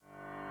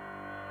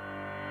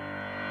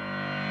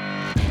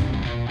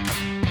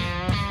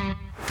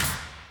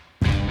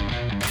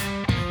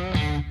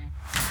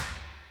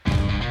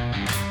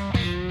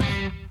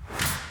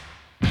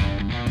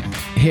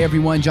Hey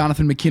everyone,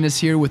 Jonathan McInnes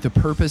here with the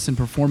Purpose and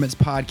Performance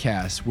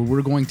Podcast, where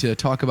we're going to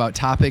talk about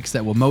topics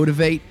that will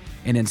motivate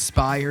and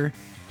inspire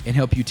and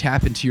help you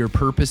tap into your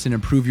purpose and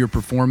improve your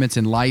performance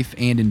in life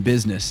and in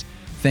business.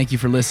 Thank you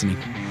for listening.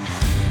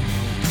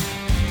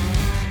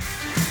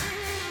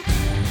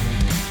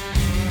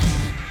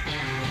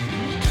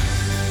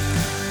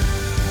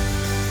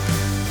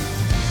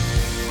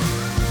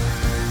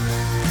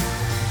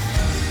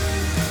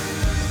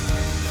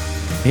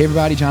 Hey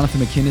everybody,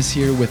 Jonathan McInnes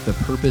here with the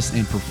Purpose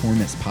and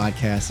Performance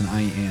Podcast, and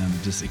I am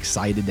just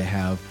excited to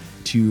have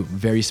two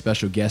very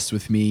special guests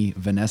with me,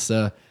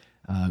 Vanessa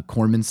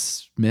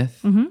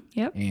Corman-Smith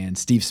and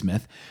Steve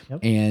Smith.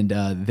 And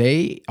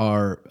they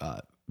are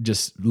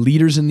just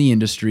leaders in the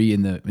industry,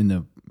 in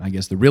the I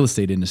guess the real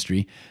estate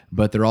industry,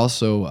 but they're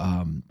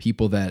also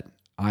people that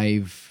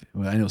I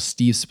know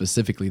Steve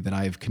specifically, that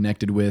I've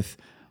connected with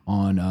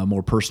on a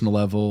more personal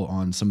level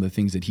on some of the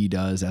things that he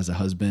does as a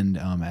husband,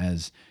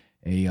 as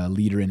a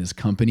leader in his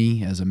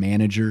company, as a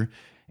manager.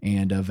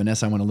 And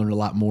Vanessa, I want to learn a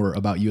lot more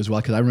about you as well,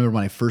 because I remember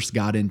when I first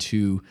got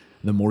into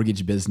the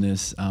mortgage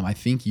business, I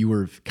think you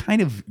were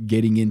kind of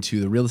getting into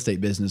the real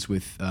estate business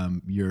with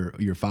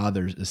your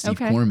father, Steve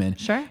Corman.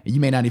 Sure. You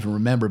may not even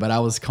remember, but I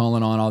was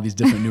calling on all these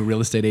different new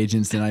real estate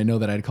agents, and I know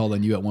that I'd called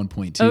on you at one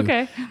point too.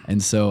 Okay.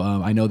 And so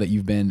I know that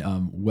you've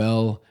been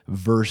well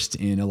versed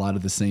in a lot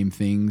of the same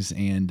things,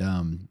 and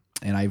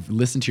I've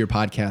listened to your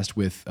podcast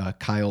with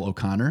Kyle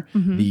O'Connor,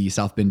 the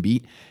South Bend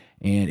Beat.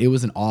 And it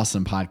was an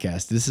awesome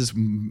podcast. This is,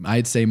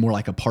 I'd say, more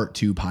like a part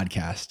 2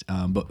 podcast.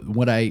 But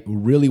what I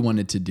really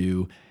wanted to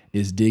do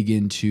is dig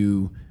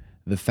into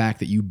the fact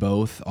that you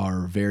both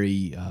are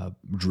very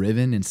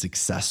driven and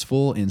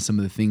successful in some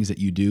of the things that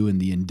you do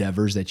and the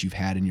endeavors that you've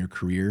had in your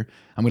career.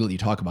 I'm going to let you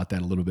talk about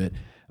that a little bit.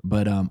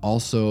 But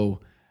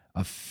also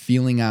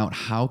feeling out,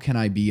 how can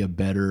I be a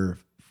better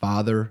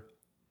father,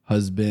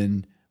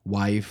 husband,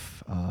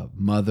 wife,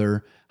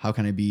 mother? How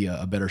can I be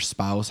a better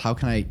spouse? How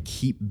can I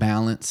keep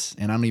balance?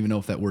 And I don't even know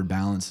if that word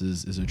balance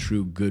is a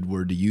true good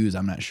word to use.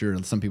 I'm not sure.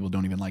 Some people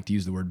don't even like to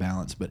use the word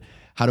balance, but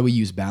how do we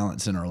use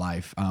balance in our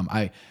life?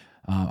 I'm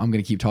going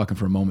to keep talking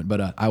for a moment,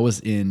 but I was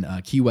in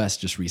Key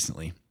West just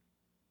recently.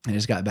 I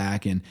just got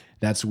back, and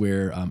that's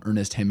where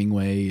Ernest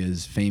Hemingway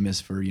is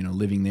famous for,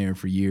 living there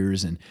for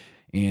years.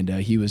 And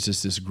he was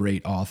just this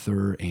great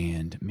author,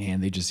 and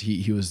man,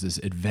 he was this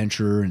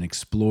adventurer and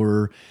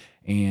explorer.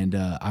 And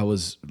I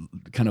was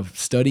kind of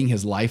studying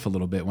his life a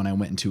little bit when I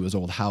went into his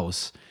old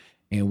house.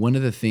 And one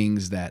of the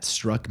things that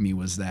struck me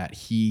was that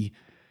he,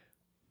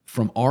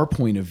 from our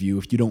point of view,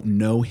 if you don't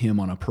know him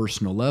on a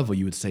personal level,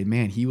 you would say,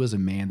 man, he was a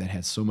man that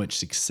had so much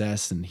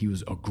success, and he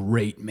was a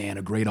great man,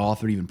 a great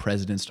author. Even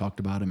presidents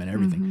talked about him and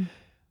everything.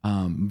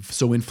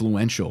 So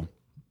influential.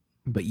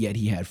 But yet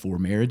he had 4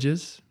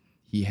 marriages.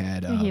 He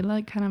had he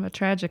led kind of a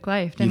tragic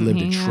life, didn't he? He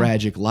lived a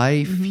tragic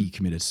life. He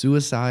committed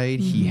suicide.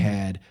 He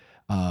had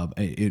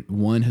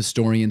one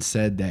historian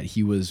said that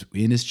he was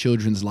in his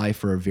children's life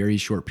for a very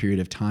short period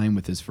of time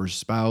with his first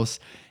spouse,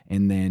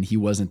 and then he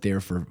wasn't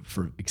there for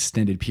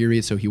extended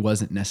periods, so he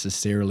wasn't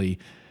necessarily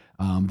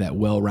that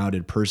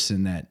well-rounded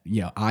person that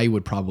I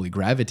would probably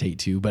gravitate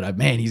to. But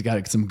man, he's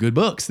got some good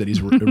books that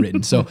he's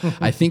written. So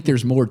I think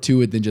there's more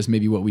to it than just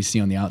maybe what we see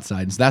on the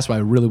outside. And so that's why I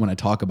really want to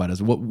talk about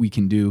is what we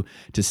can do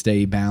to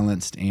stay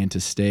balanced and to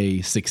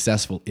stay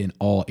successful in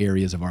all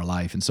areas of our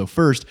life. And so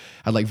first,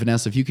 I'd like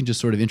Vanessa, if you can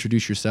just sort of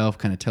introduce yourself,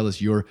 kind of tell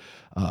us your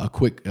a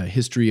quick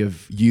history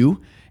of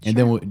you, and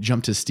then we'll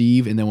jump to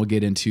Steve, and then we'll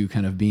get into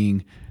kind of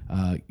being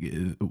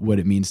what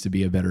it means to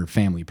be a better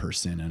family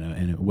person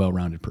and a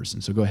well-rounded person.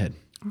 So go ahead.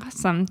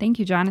 Awesome. Thank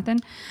you, Jonathan.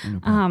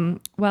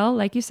 Well,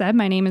 like you said,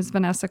 my name is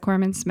Vanessa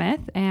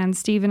Corman-Smith, and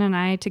Stephen and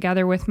I,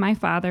 together with my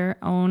father,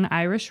 own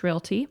Irish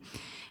Realty.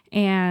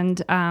 And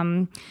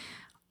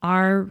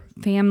our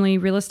family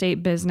real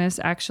estate business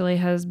actually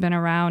has been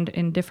around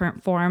in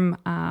different form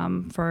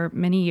for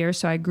many years.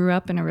 So I grew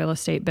up in a real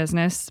estate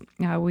business.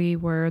 We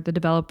were the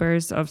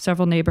developers of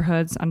several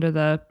neighborhoods under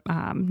the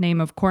name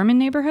of Corman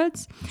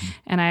Neighborhoods.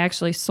 And I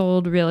actually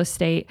sold real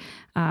estate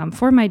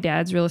for my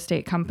dad's real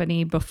estate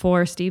company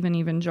before Stephen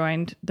even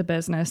joined the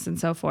business and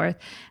so forth.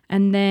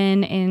 And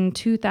then in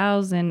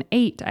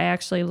 2008, I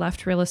actually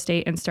left real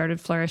estate and started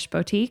Flourish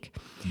Boutique.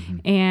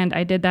 And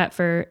I did that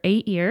for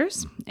 8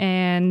 years,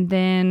 and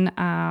then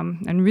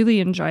and really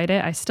enjoyed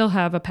it. I still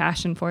have a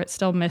passion for it,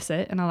 still miss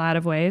it in a lot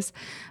of ways.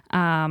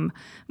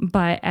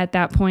 But at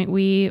that point,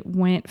 we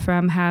went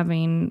from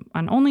having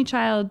an only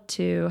child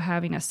to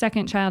having a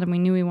second child, and we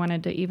knew we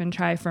wanted to even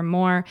try for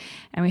more.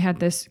 And we had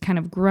this kind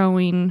of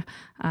growing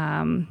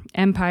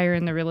empire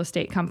in the real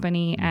estate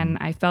company, and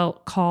I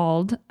felt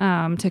called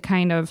to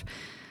kind of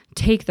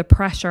take the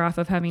pressure off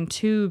of having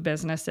 2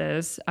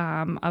 businesses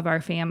of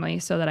our family,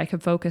 so that I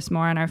could focus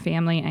more on our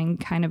family and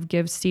kind of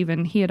give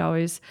Stephen, he had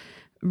always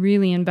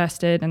really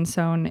invested and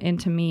sown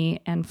into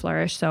me and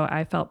Flourish. So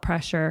I felt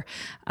pressure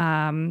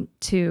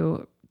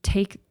to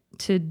take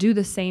to do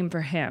the same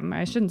for him.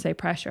 I shouldn't say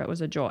pressure, it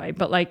was a joy,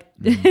 but like,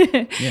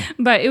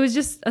 but it was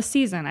just a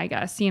season, I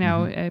guess,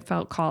 I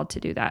felt called to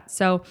do that.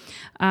 So,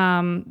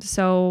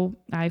 so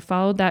I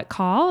followed that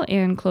call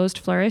and closed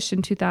Flourish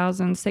in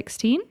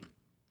 2016.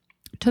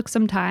 Took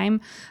some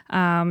time,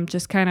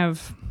 just kind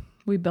of,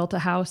 we built a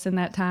house in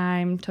that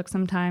time, took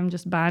some time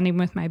just bonding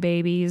with my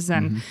babies.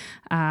 And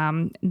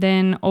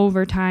then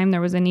over time, there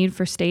was a need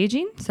for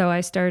staging. So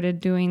I started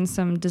doing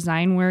some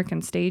design work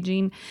and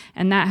staging,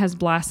 and that has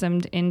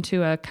blossomed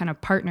into a kind of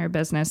partner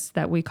business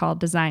that we call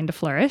Design to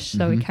Flourish.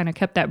 So we kind of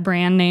kept that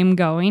brand name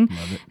going.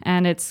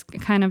 And it's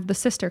kind of the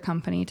sister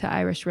company to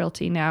Irish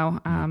Realty now.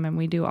 And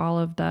we do all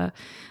of the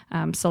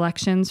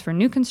selections for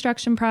new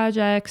construction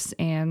projects,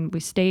 and we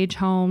stage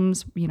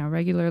homes,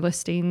 regular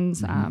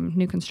listings,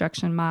 new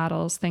construction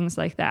models, things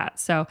like that.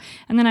 So,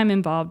 and then I'm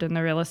involved in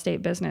the real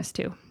estate business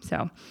too.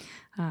 So,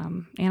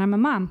 and I'm a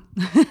mom.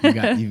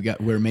 You've got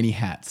wear many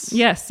hats.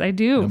 Yes, I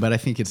do. But I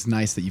think it's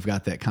nice that you've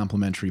got that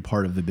complementary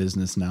part of the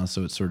business now,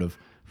 so it sort of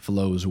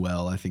flows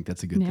well. I think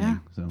that's a good thing.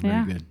 So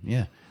very good.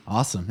 Yeah.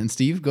 Awesome. And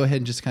Steve, go ahead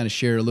and just kind of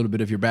share a little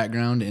bit of your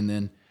background, and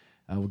then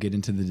we'll get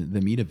into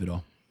the meat of it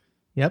all.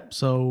 Yep.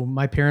 So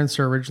my parents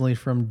are originally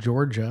from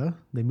Georgia.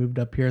 They moved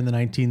up here in the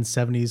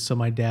 1970s so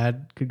my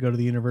dad could go to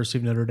the University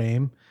of Notre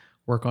Dame,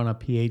 work on a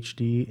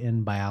PhD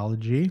in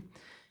biology.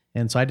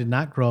 And so I did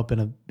not grow up in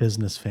a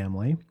business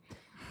family.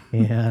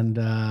 And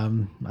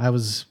I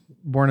was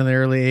born in the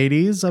early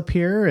 80s up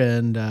here.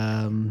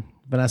 And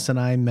Vanessa and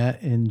I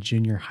met in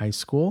junior high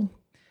school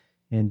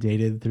and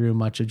dated through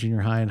much of junior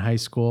high and high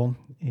school,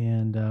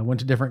 and went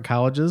to different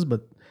colleges,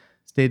 but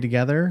stayed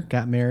together,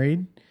 got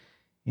married.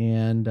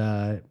 And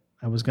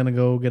I was going to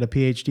go get a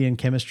PhD in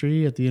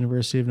chemistry at the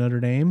University of Notre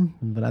Dame.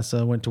 And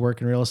Vanessa went to work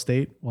in real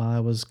estate while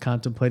I was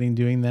contemplating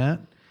doing that.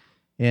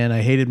 And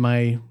I hated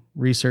my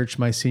research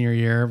my senior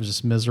year. It was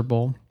just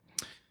miserable.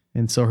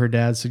 And so her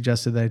dad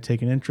suggested that I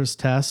take an interest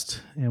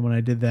test. And when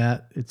I did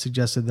that, it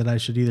suggested that I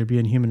should either be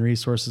in human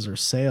resources or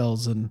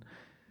sales. And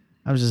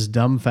I was just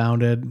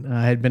dumbfounded.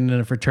 I had been in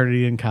a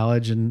fraternity in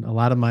college, and a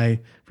lot of my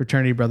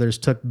fraternity brothers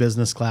took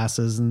business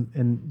classes,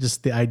 and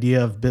just the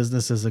idea of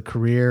business as a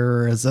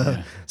career or as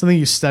something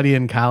you study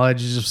in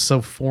college is just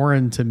so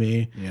foreign to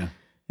me.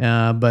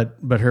 Yeah.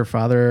 But her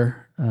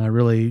father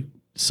really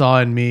saw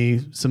in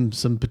me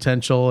some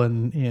potential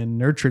and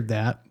nurtured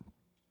that.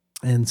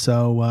 And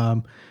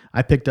so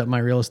I picked up my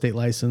real estate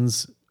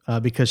license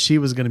because she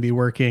was going to be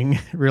working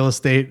real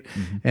estate.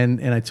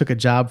 And I took a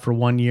job for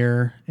 1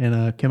 year in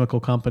a chemical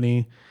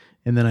company.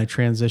 And then I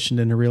transitioned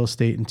into real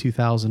estate in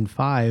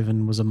 2005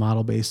 and was a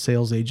model-based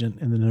sales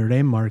agent in the Notre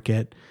Dame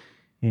market.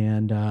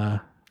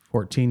 And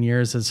 14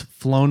 years has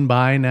flown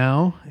by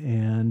now,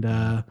 and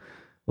a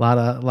lot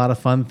of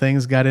fun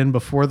things got in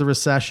before the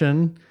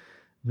recession.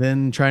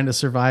 Then trying to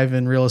survive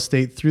in real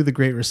estate through the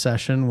Great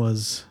Recession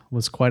was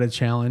quite a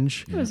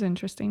challenge. It was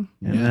interesting.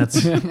 And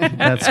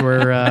that's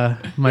where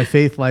my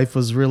faith life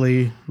was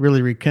really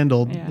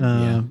rekindled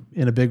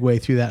in a big way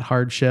through that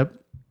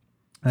hardship.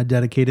 I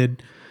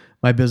dedicated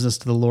my business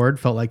to the Lord,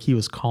 felt like He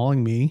was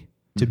calling me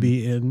to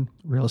be in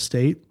real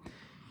estate.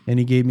 And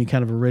He gave me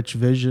kind of a rich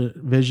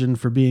vision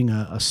for being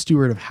a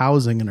steward of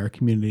housing in our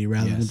community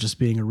rather than just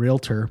being a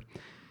realtor.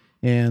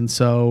 And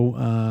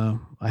so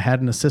I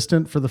had an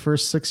assistant for the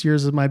first 6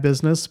 years of my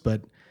business,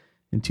 but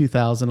in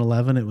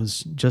 2011, it was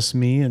just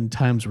me, and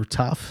times were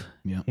tough.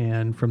 Yeah.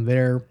 And from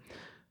there,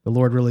 the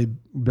Lord really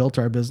built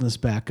our business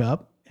back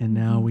up. And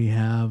now we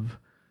have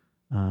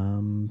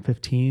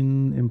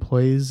 15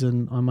 employees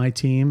on my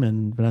team,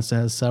 and Vanessa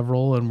has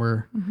several, and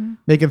we're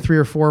making 3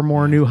 or 4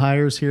 more new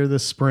hires here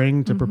this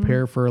spring to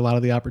prepare for a lot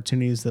of the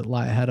opportunities that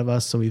lie ahead of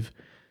us. So we've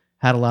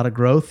had a lot of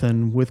growth,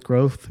 and with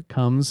growth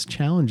comes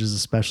challenges,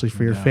 especially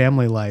for your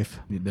family life.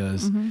 It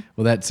does.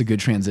 Well, that's a good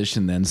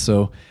transition then.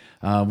 So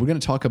we're going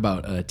to talk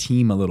about a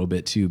team a little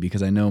bit too,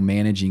 because I know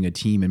managing a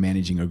team and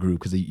managing a group,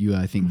 because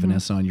I think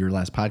Vanessa, on your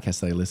last podcast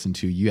that I listened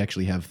to, you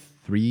actually have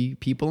 3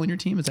 people in your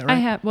team. Is that right? I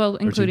have,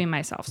 including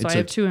myself. So I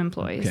have 2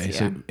 employees. Okay.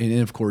 So, and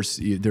of course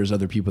there's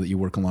other people that you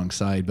work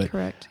alongside, but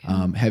correct.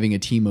 Having a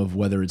team of,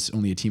 whether it's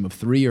only a team of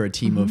 3 or a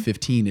team of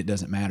 15, it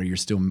doesn't matter. You're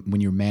still,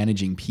 when you're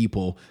managing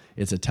people,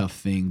 it's a tough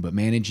thing, but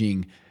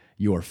managing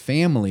your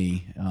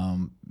family,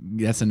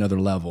 that's another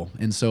level.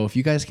 And so if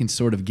you guys can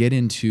sort of get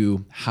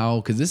into how,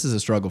 because this is a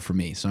struggle for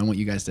me, so I want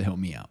you guys to help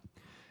me out.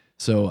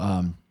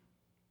 So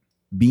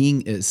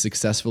being as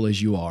successful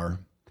as you are,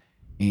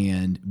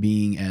 and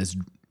being as,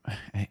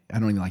 I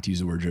don't even like to use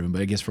the word driven,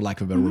 but I guess for lack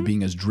of a better word,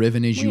 being as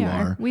driven as you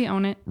are. We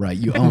own it. Right.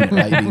 You own it,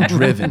 right? Being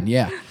driven.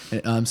 Yeah.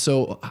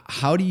 So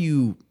how do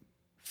you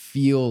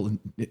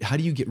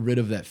get rid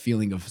of that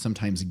feeling of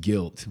sometimes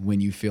guilt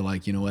when you feel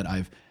like, you know what,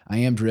 I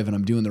am driven,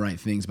 I'm doing the right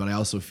things, but I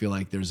also feel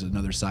like there's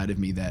another side of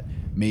me that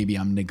maybe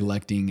I'm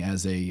neglecting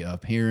as a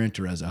parent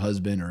or as a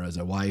husband or as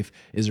a wife.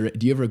 Do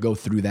you ever go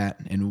through that?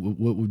 And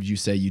what would you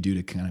say you do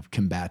to kind of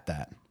combat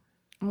that?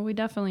 Well, we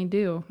definitely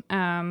do.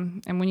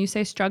 And when you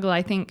say struggle,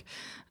 I think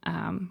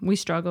we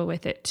struggle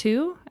with it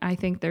too. I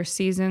think there's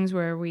seasons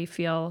where we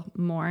feel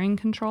more in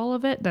control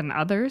of it than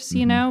others,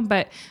 you know,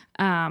 but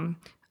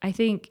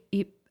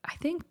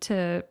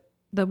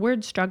the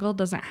word struggle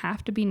doesn't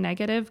have to be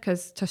negative,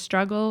 because to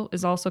struggle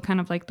is also kind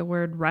of like the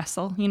word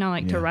wrestle,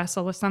 to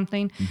wrestle with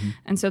something.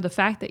 And so the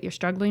fact that you're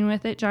struggling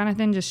with it,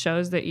 Jonathan, just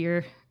shows that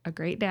you're a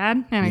great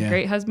dad and a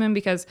great husband,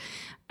 because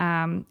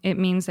it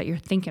means that you're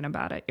thinking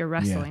about it, you're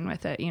wrestling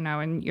with it,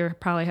 and you're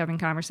probably having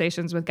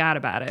conversations with God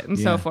about it and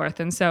so forth.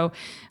 And so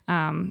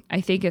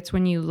I think it's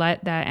when you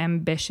let that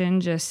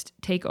ambition just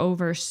take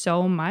over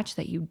so much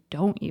that you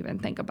don't even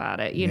think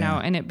about it,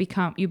 and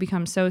you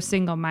become so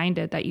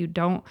single-minded that you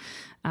don't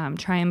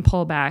try and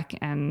pull back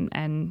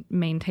and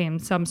maintain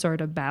some sort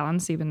of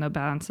balance, even though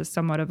balance is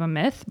somewhat of a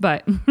myth.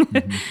 But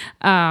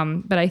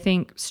but I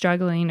think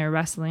struggling or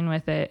wrestling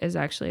with it is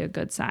actually a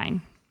good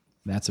sign.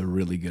 That's a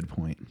really good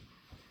point.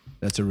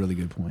 Go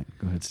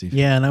ahead, Steve.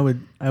 Yeah, and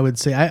I would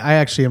say I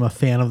actually am a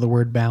fan of the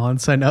word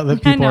balance. I know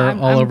that people are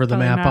all over the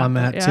map on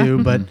that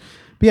too, but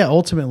yeah,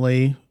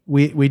 ultimately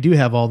we do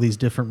have all these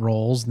different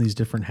roles and these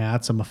different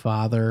hats. I'm a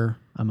father,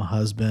 I'm a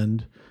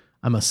husband,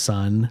 I'm a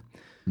son,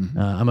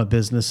 I'm a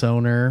business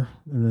owner,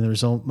 and then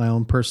there's my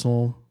own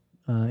personal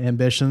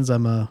ambitions.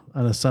 I'm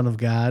a son of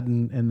God,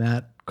 and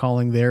that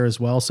calling there as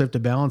well. So I have to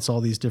balance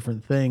all these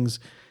different things.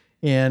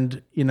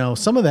 And,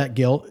 some of that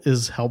guilt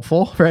is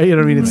helpful, right?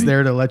 It's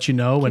there to let you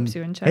know when,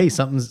 hey,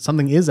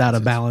 something is out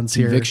of balance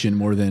here. Conviction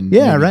more than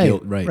right.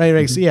 guilt.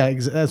 Right. So,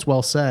 that's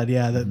well said.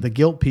 Yeah. The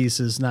guilt piece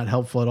is not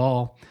helpful at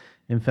all.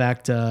 In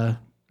fact,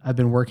 I've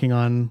been working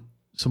on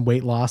some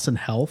weight loss and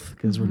health,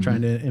 because we're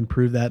trying to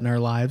improve that in our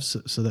lives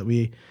so that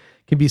we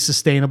can be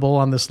sustainable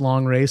on this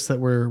long race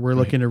that we're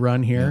looking to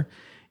run here.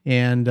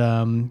 Yeah.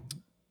 And,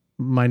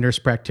 my nurse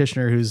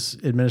practitioner who's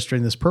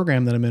administering this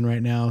program that I'm in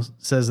right now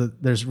says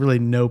that there's really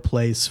no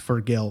place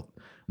for guilt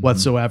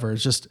whatsoever.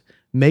 It's just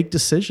make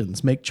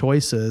decisions, make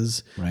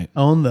choices,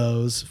 own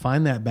those,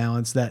 find that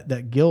balance.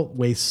 That guilt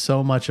wastes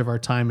so much of our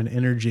time and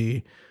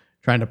energy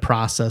trying to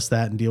process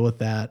that and deal with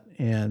that.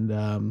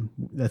 And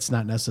that's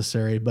not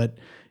necessary. But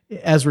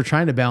as we're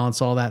trying to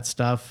balance all that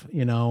stuff,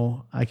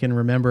 I can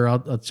remember,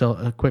 I'll tell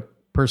a quick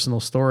personal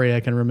story.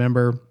 I can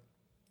remember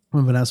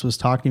when Vanessa was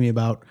talking to me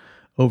about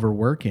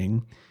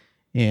overworking.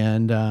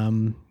 And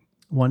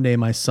one day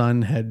my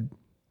son had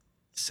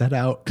set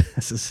out,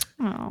 this is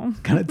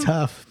kind of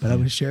tough, but I'm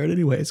going to share it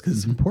anyways because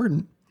it's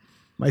important.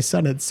 My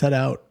son had set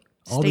out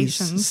all these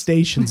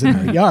stations in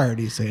our yard.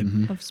 He's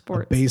saying of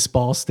sports, a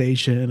baseball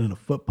station and a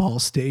football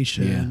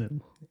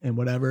station and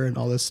whatever and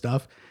all this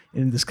stuff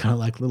in this kind of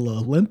like little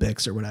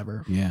Olympics or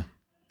whatever. Yeah.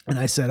 And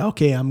I said,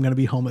 okay, I'm going to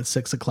be home at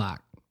 6:00.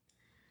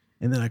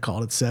 And then I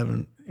called at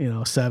 7.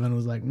 7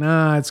 was like,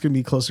 nah, it's going to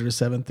be closer to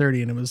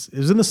 7:30. And it was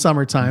in the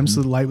summertime,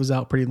 so the light was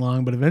out pretty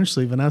long. But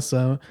eventually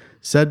Vanessa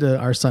said to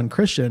our son,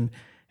 Christian,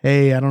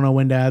 hey, I don't know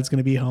when Dad's going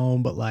to be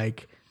home, but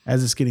like,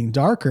 as it's getting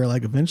darker,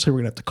 like eventually we're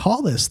going to have to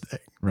call this thing.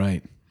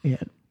 Right.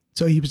 And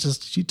so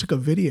she took a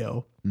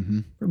video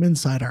from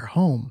inside our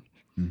home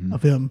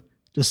of him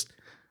just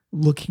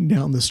looking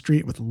down the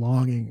street with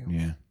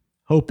longing,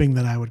 hoping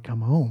that I would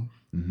come home.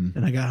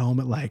 And I got home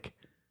at like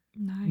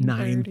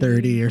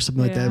 9:30 or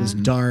something like that. It was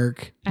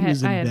dark. He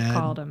was in bed. I had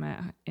called him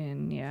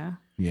in.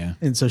 Yeah.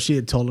 And so she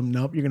had told him,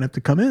 nope, you're going to have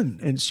to come in.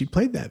 And she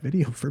played that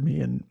video for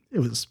me. And it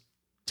was,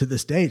 to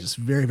this day, just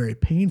very, very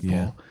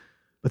painful,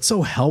 but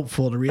so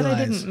helpful to realize.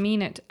 But I didn't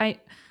mean it.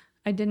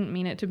 I didn't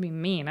mean it to be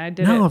mean. I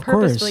did it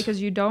purposefully, because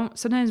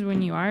sometimes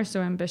when you are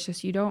so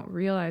ambitious, you don't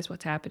realize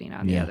what's happening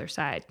on the other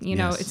side.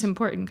 It's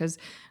important, because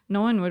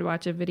no one would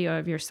watch a video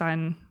of your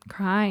son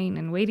crying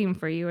and waiting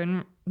for you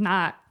and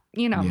not,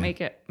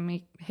 make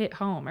hit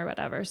home or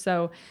whatever.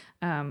 So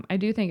I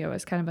do think it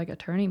was kind of like a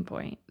turning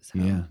point. So.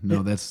 Yeah,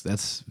 no,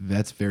 that's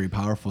very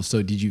powerful.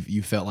 So did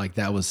you felt like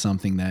that was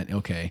something that,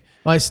 okay.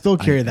 Well, I still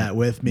carry that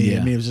with me. I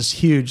mean, it was just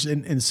huge.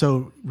 And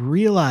so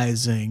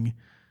realizing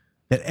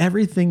that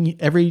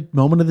every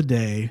moment of the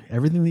day,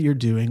 everything that you're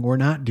doing or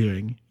not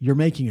doing, you're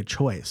making a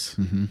choice.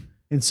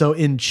 And so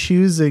in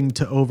choosing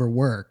to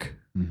overwork,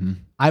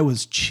 I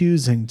was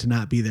choosing to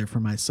not be there for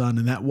my son.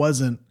 And that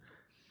wasn't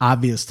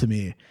obvious to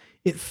me.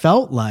 It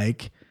felt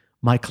like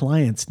my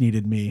clients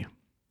needed me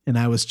and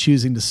I was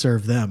choosing to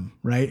serve them.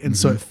 Right. And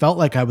so it felt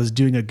like I was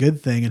doing a good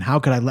thing. And how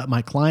could I let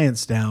my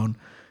clients down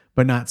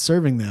by not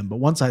serving them? But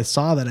once I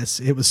saw that,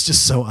 it was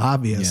just so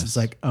obvious. It's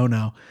like, oh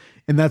no.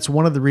 And that's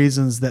one of the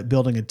reasons that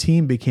building a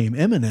team became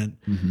imminent.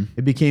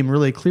 It became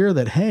really clear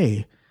that,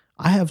 hey,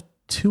 I have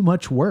too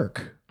much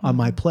work on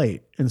my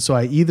plate. And so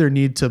I either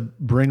need to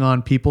bring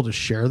on people to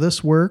share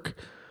this work,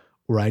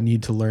 or I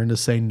need to learn to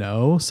say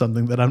no,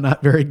 something that I'm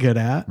not very good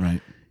at.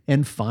 Right.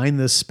 And find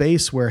this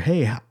space where,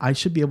 hey, I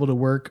should be able to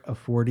work a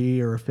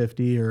 40 or a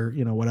 50 or,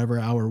 whatever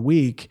hour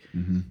week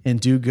and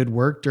do good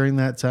work during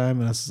that time.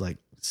 And I was like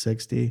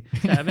 60.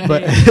 70.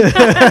 But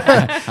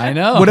I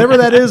know. Whatever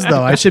that is,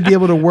 though, I should be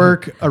able to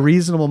work a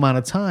reasonable amount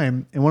of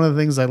time. And one of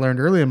the things I learned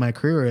early in my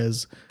career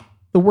is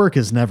the work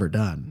is never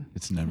done.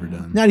 It's never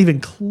done. Not even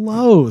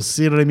close.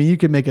 You know what I mean? You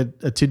can make a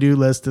to-do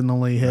list and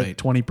only hit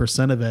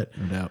 20% of it.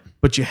 No doubt.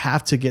 But you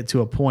have to get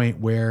to a point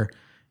where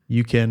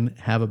you can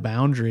have a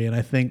boundary. And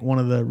I think one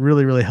of the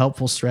really, really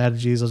helpful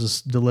strategies, I'll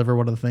just deliver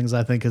one of the things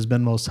I think has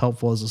been most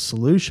helpful as a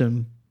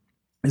solution,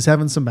 is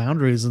having some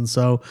boundaries. And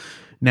so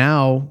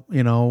now,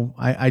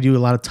 I do a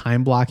lot of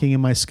time blocking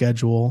in my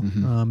schedule.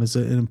 Is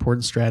an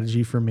important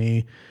strategy for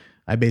me.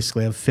 I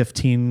basically have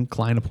 15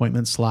 client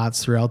appointment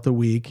slots throughout the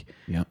week.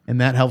 Yeah. And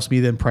that helps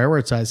me then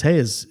prioritize, hey,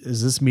 is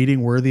this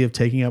meeting worthy of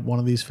taking up one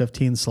of these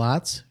 15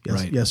 slots?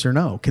 Yes, Right. yes or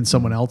no? Can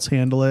someone else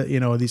handle it?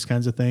 These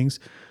kinds of things.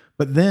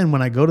 But then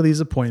when I go to these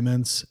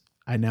appointments,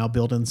 I now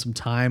build in some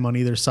time on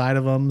either side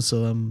of them.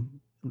 So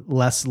I'm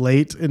less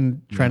late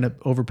and trying to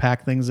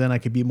overpack things in. I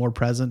could be more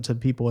present to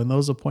people in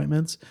those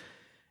appointments.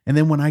 And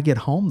then when I get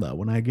home, though,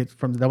 when I get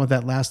done with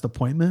that last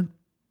appointment,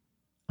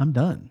 I'm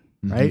done.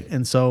 Right.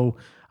 And so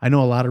I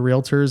know a lot of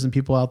realtors and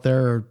people out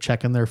there are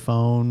checking their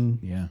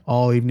phone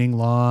all evening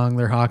long.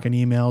 They're hawking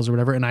emails or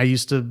whatever. And I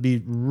used to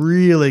be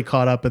really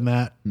caught up in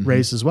that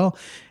race as well.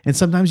 And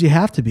sometimes you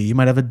have to be. You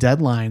might have a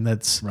deadline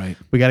that's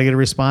we got to get a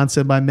response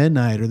in by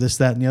midnight or this,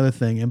 that, and the other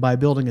thing. And by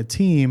building a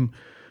team,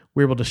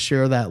 we're able to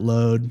share that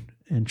load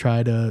and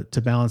try to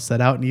balance that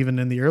out. And even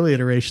in the early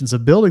iterations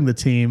of building the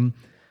team,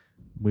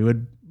 we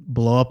would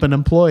blow up an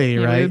employee,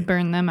 right? We would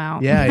burn them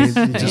out. Yeah, you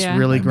just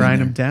really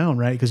grind them down,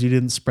 right? Because you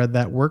didn't spread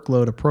that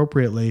workload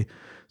appropriately.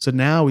 So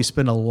now we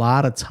spend a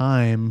lot of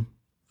time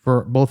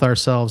for both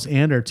ourselves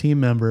and our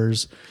team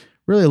members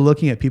really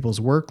looking at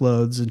people's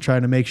workloads and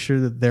trying to make sure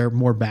that they're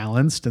more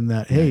balanced and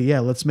that,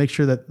 let's make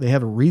sure that they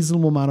have a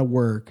reasonable amount of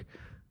work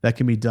that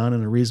can be done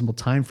in a reasonable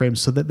time frame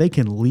so that they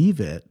can leave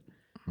it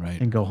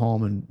and go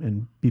home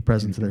and be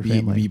present to their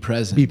family. Be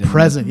present. Be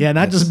present. Yeah,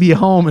 not just be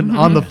home and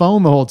on the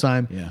phone the whole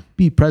time. Yeah.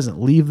 Be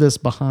present. Leave this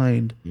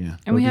behind. Yeah.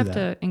 And we have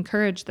to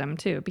encourage them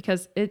too,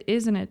 because it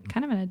is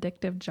kind of an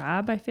addictive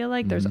job. I feel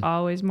like there's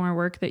always more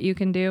work that you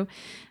can do.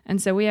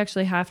 And so we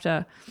actually have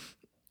to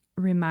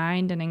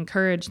remind and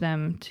encourage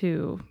them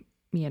to,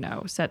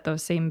 set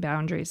those same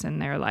boundaries in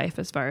their life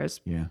as far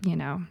as,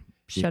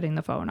 shutting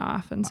the phone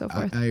off and so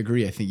forth. I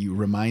agree. I think you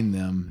remind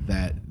them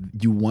that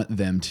you want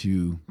them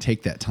to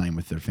take that time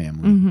with their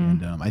family.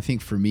 And I think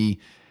for me,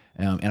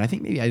 and I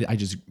think maybe I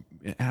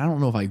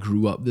don't know if I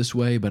grew up this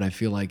way, but I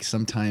feel like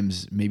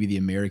sometimes maybe the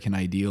American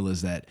ideal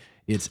is that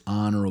it's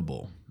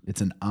honorable.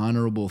 It's an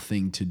honorable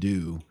thing to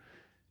do,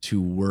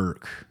 to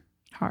work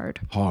hard.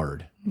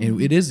 And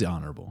it is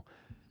honorable.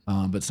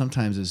 But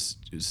sometimes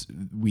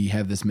we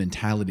have this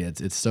mentality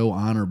that it's so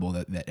honorable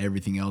that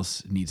everything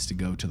else needs to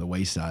go to the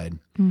wayside.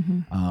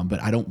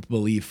 But I don't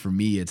believe for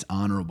me it's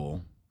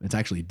honorable. It's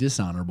actually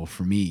dishonorable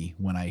for me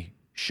when I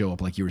show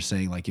up, like you were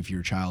saying, like if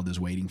your child is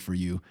waiting for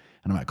you,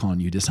 and I'm not calling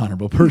you a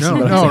dishonorable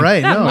person.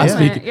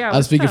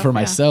 I'm speaking for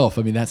myself.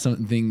 I mean, that's some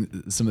of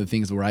the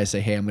things where I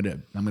say, hey, I'm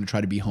gonna try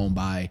to be home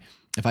by.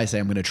 If I say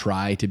I'm going to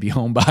try to be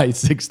home by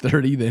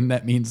 6:30, then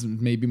that means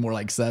maybe more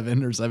like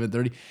 7 or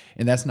 7:30,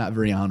 and that's not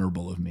very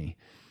honorable of me.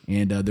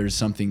 And there's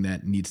something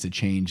that needs to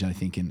change, I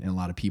think, in a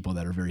lot of people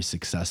that are very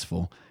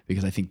successful,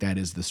 because I think that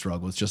is the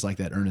struggle. It's just like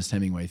that Ernest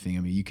Hemingway thing.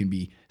 I mean, you can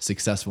be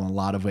successful in a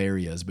lot of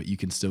areas, but you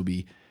can still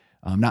be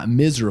not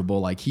miserable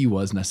like he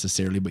was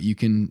necessarily, but you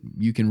can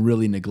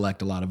really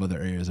neglect a lot of other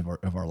areas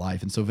of our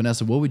life. And so,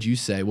 Vanessa, what would you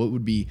say? What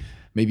would be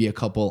maybe a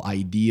couple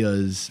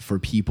ideas for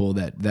people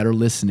that are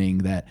listening,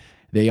 that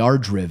they are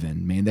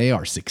driven, man, they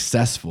are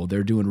successful,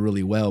 they're doing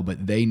really well,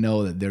 but they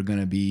know that they're going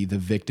to be the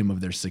victim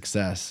of their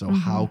success. So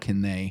how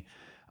can they,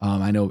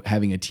 I know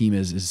having a team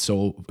is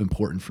so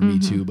important for me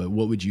too, but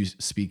what would you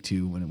speak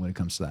to when it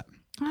comes to that?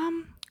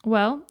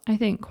 Well, I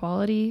think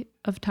quality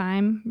of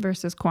time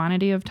versus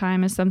quantity of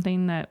time is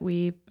something that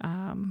we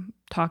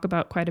talk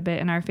about quite a bit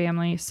in our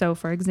family. So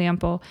for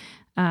example,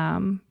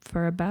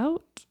 for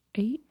about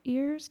 8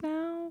 years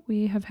now,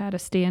 we have had a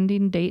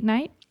standing date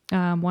night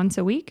once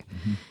a week.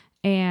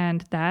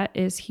 And that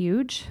is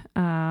huge.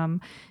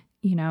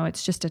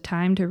 It's just a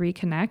time to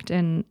reconnect.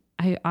 And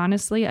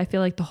I feel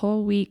like the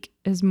whole week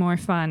is more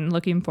fun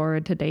looking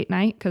forward to date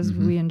night because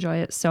we enjoy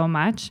it so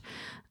much.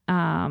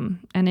 And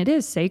it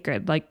is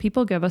sacred. Like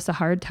people give us a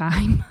hard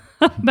time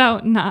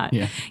about not,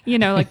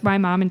 like my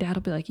mom and dad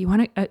will be like, you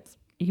want to,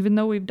 even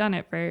though we've done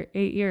it for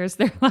 8 years,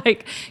 they're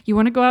like, you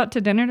want to go out to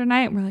dinner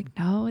tonight? And we're like,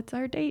 no, it's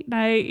our date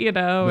night,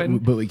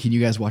 But can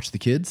you guys watch the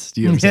kids?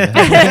 Do you ever say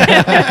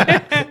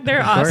that?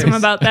 They're awesome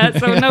about that,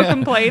 so no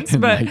complaints.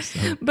 But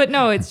Nice. but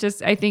no, it's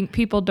just I think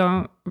people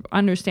don't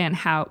understand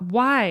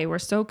why we're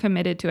so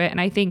committed to it. And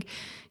I think,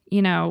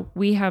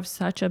 we have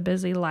such a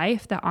busy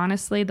life that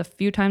honestly, the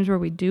few times where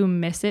we do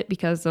miss it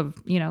because of,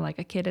 like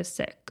a kid is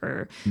sick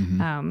or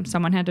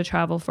someone had to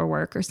travel for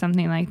work or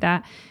something like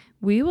that,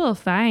 we will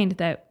find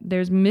that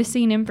there's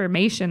missing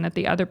information that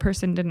the other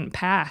person didn't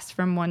pass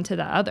from one to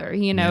the other,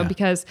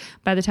 because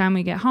by the time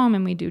we get home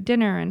and we do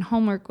dinner and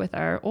homework with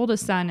our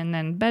oldest son and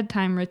then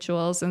bedtime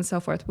rituals and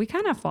so forth, we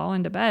kind of fall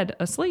into bed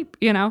asleep,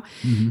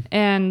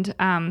 And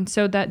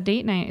so that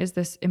date night is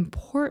this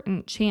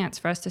important chance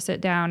for us to sit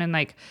down and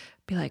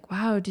be like,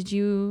 wow, did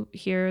you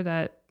hear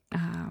that,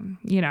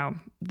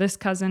 this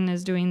cousin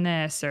is doing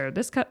this, or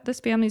this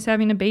family's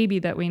having a baby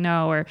that we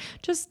know, or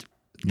just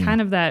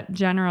kind of that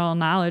general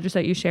knowledge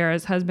that you share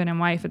as husband and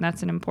wife, and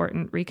that's an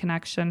important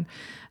reconnection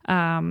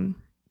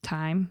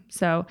time.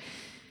 So,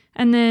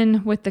 and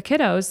then with the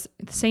kiddos,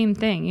 same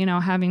thing, you know,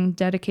 having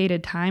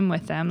dedicated time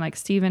with them. Like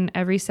Stephen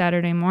every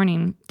Saturday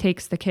morning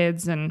takes the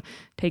kids and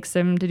takes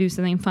them to do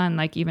something fun,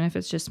 like even if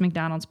it's just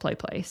McDonald's play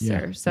place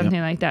or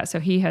something like that.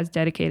 So he has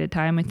dedicated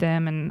time with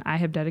them, and I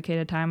have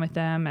dedicated time with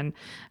them. And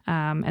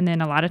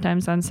then a lot of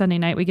times on Sunday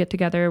night, we get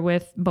together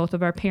with both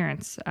of our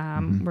parents.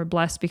 We're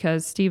blessed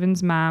because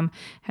Stephen's mom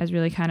has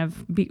really kind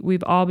of,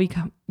 we've all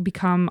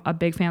become a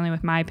big family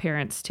with my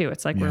parents too.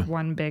 It's like we're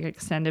one big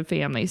extended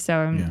family.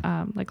 So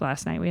like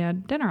last night we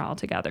had dinner all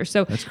together.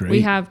 So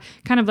we have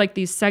kind of like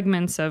these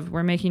segments of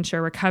we're making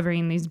sure we're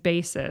covering these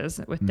bases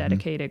with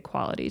dedicated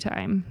quality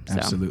time.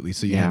 Absolutely.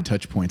 So you have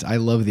touch points. I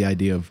love the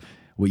idea of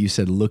what you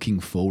said, looking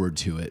forward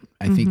to it.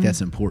 I think that's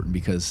important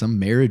because some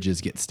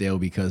marriages get stale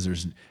because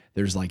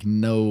there's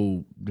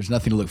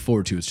nothing to look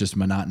forward to. It's just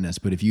monotonous.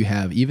 But if you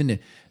have, even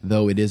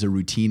though it is a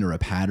routine or a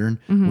pattern,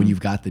 when you've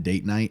got the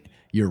date night,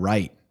 you're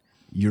right.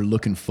 You're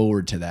looking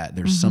forward to that.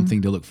 There's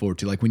something to look forward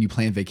to. Like when you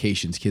plan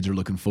vacations, kids are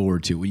looking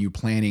forward to. When you're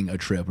planning a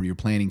trip or you're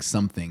planning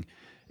something,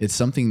 it's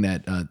something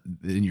that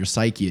in your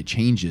psyche, it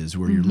changes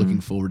where you're looking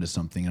forward to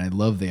something. And I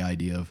love the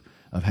idea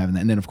of having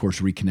that. And then of course,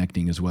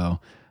 reconnecting as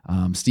well.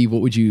 Steve,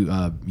 what would you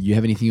have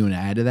anything you want to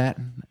add to that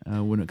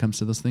when it comes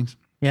to those things?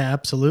 Yeah,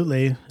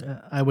 absolutely.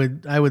 I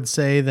would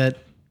say that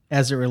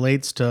as it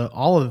relates to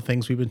all of the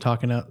things we've been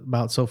talking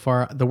about so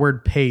far, the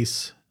word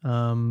pace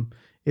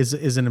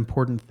is an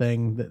important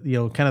thing. That, you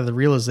know, kind of the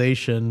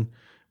realization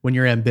when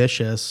you're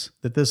ambitious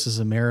that this is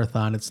a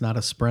marathon, it's not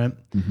a sprint.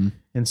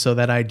 And so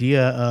that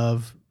idea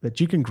of that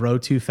you can grow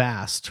too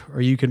fast or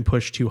you can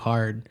push too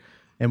hard.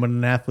 And when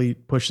an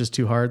athlete pushes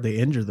too hard, they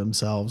injure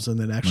themselves, and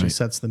it actually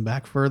sets them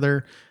back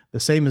further. The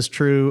same is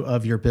true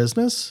of your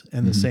business,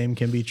 and the same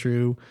can be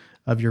true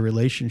of your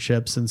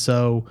relationships. And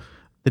so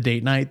the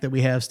date night that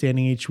we have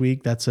standing each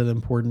week, that's an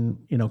important,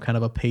 you know, kind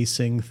of a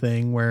pacing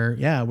thing where,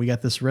 we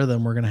got this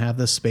rhythm. We're going to have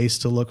this space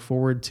to look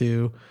forward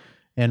to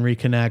and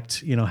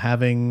reconnect, you know,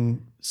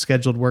 having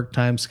scheduled work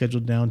times,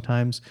 scheduled down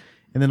times.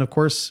 And then of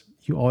course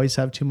you always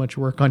have too much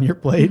work on your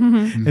plate.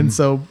 And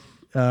so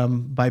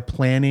by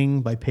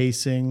planning, by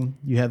pacing,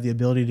 you have the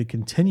ability to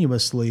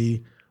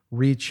continuously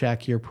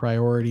recheck your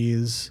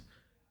priorities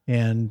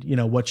and, you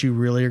know, what you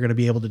really are going to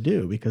be able to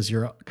do, because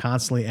you're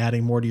constantly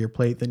adding more to your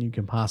plate than you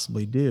can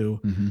possibly do.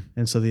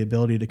 And so the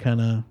ability to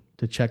kind of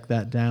to check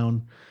that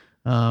down.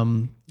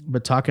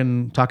 But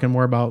talking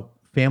more about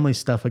family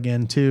stuff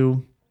again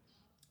too,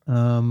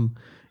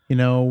 you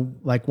know,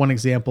 like one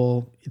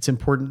example, it's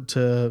important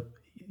to,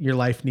 your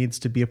life needs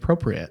to be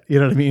appropriate, you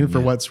know what I mean, for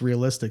what's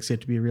realistic. So you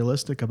have to be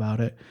realistic about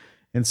it.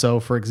 And so,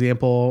 for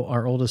example,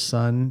 our oldest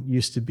son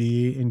used to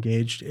be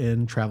engaged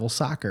in travel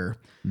soccer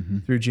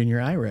through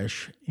Junior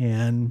Irish,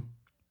 and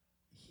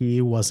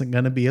he wasn't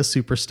going to be a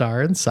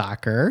superstar in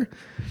soccer.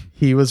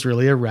 He was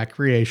really a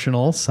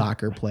recreational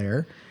soccer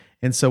player.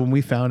 And so when we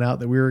found out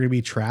that we were going to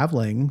be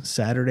traveling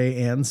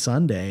Saturday and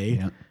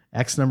Sunday,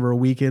 X number of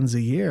weekends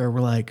a year,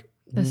 we're like,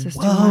 this is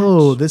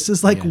whoa, this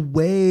is like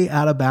way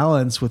out of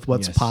balance with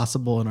what's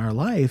possible in our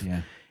life.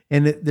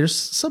 And there's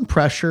some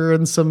pressure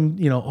and some,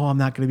 you know, I'm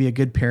not going to be a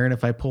good parent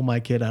if I pull my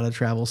kid out of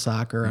travel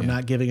soccer. I'm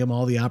not giving him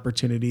all the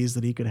opportunities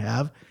that he could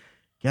have.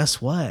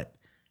 Guess what?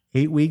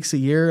 8 weeks a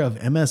year of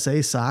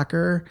MSA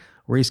soccer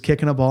where he's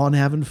kicking a ball and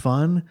having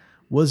fun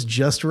was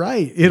just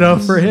right, you know,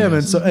 for him.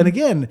 And so, and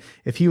again,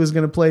 if he was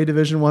going to play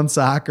Division I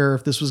soccer,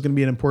 if this was going to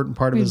be an important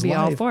part of his life,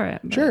 all for it.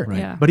 But,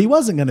 sure. But he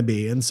wasn't going to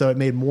be. And so it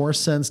made more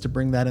sense to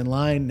bring that in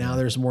line. Now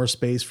there's more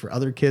space for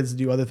other kids to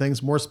do other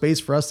things, more space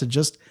for us to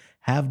just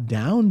have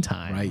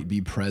downtime. Right.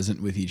 Be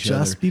present with each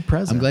other. Just be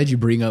present. I'm glad you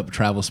bring up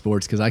travel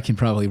sports, because I could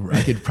probably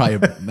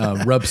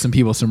rub some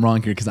people some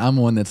wrong here, because I'm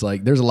one that's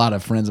like, there's a lot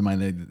of friends of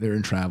mine they're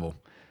in travel.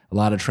 A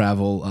lot of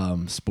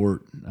travel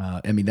sport.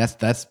 I mean,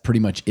 that's pretty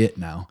much it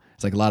now.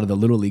 It's like a lot of the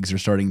little leagues are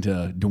starting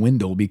to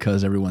dwindle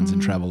because everyone's in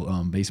travel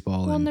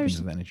baseball and things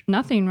of that nature.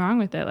 Nothing wrong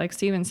with it. Like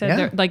Steven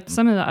said, like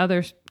some of the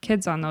other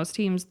kids on those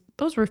teams,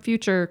 those were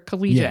future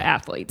collegiate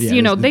athletes.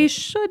 You know, they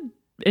should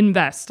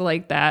invest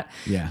like that.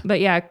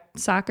 But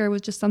soccer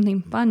was just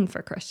something fun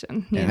for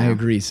Christian. You know? I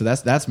agree. So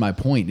that's my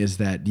point, is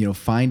that, you know,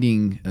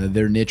 finding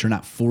their niche or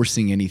not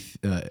forcing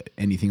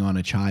anything on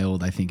a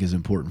child, I think is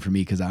important for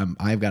me, because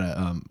I've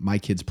got my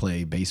kids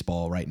play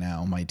baseball right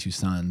now, my two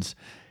sons.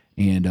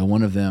 And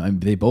one of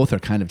them, they both are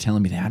kind of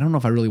telling me that I don't know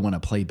if I really want to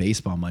play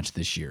baseball much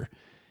this year.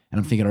 And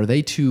I'm thinking, are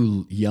they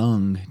too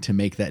young to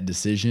make that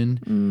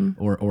decision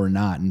or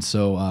not? And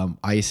so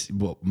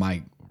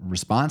my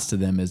response to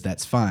them is,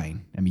 that's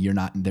fine. I mean,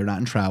 they're not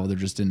in travel. They're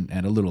just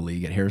at a little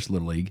league, at Harris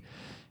Little League.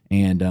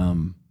 And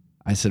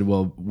I said,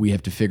 well, we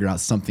have to figure out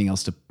something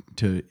else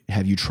to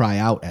have you try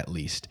out at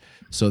least,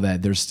 so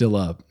that there's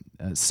still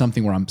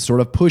something where I'm sort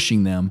of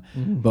pushing them,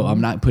 but I'm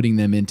not putting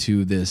them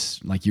into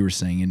this, like you were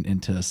saying,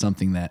 into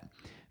something that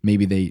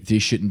maybe they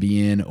shouldn't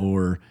be in,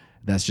 or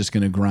that's just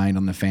going to grind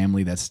on the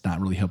family. That's not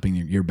really helping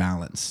your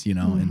balance, you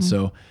know? And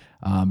so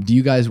Do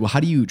you guys? Well, how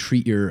do you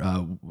treat your?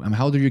 How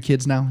old are your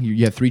kids now?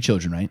 You have 3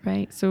 children, right?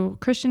 Right. So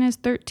Christian is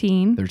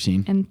 13.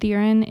 13. And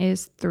Theron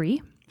is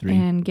 3.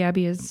 And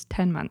Gabby is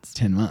 10 months.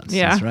 10 months.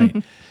 Yeah. That's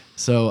right.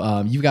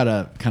 So you've got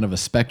a kind of a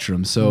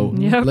spectrum. So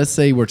Yep. let's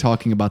say we're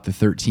talking about the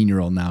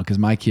 13-year-old now, because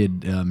my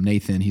kid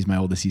Nathan, he's my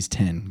oldest. He's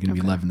 10, going to be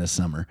 11 this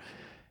summer.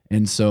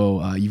 And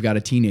so you've got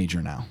a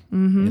teenager now.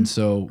 And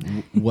so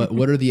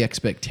what are the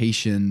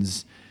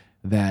expectations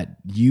that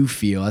you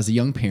feel as a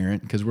young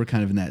parent? Because we're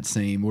kind of in that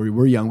same,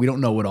 we're young, we don't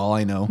know it all,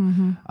 I know.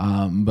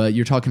 But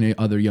you're talking to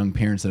other young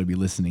parents that would be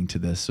listening to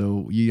this.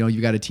 So,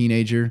 you've got a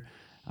teenager,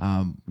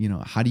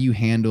 how do you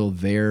handle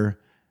their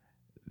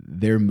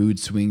mood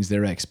swings,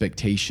 their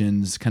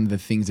expectations, kind of the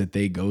things that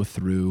they go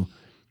through,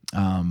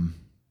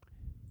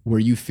 where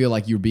you feel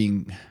like you're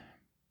being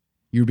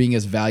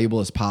as valuable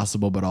as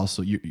possible, but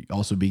also you're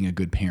also being a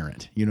good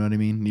parent. You know what I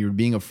mean? You're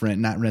being a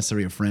friend, not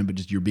necessarily a friend, but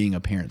just you're being a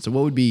parent. So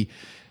what would be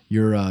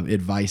your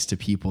advice to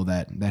people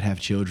that have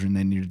children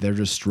and they're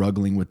just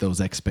struggling with those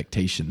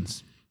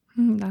expectations?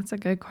 That's a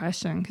good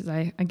question, because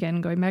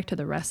going back to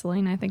the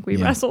wrestling, I think we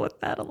wrestle with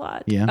that a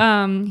lot.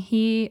 Yeah.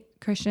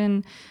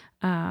 Christian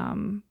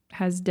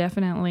has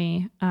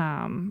definitely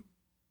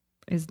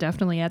is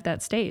definitely at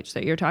that stage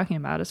that you're talking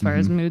about as far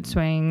as mood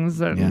swings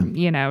and,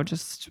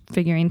 just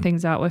figuring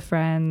things out with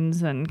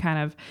friends and kind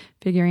of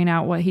figuring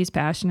out what he's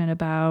passionate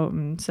about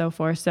and so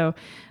forth. So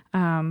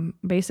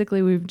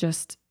basically we've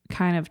just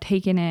kind of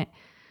taken it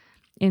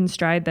in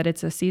stride that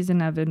it's a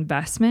season of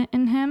investment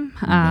in him.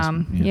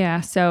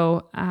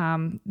 So,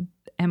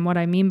 and what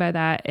I mean by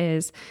that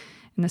is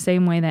in the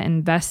same way that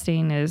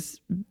investing is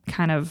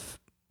kind of,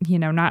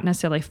 not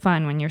necessarily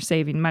fun when you're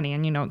saving money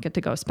and you don't get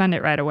to go spend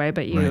it right away,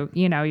 but you're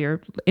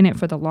in it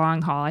for the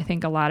long haul. I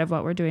think a lot of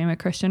what we're doing with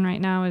Christian right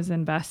now is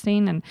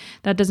investing, and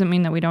that doesn't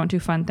mean that we don't do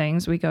fun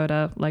things. We go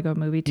to Lego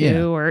Movie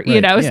 2 or,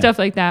 stuff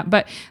like that.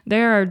 But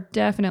there are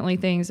definitely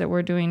things that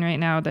we're doing right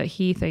now that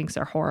he thinks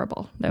are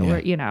horrible, that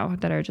we're,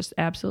 that are just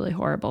absolutely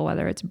horrible,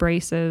 whether it's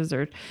braces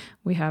or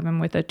we have him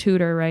with a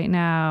tutor right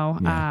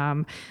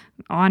now.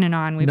 On and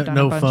on. We've done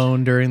no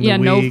phone during the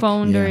week. No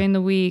phone during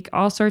the week.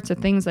 All sorts of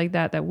things like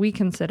that we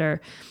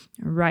consider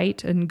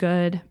right and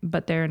good,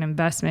 but they're an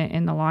investment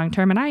in the long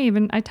term. And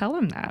I tell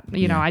him that.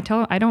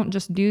 I don't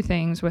just do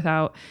things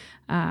without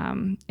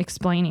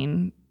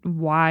explaining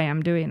why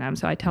I'm doing them.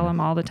 So I tell him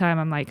all the time,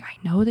 I'm like, I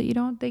know that you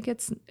don't think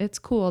it's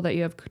cool that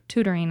you have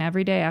tutoring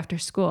every day after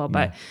school,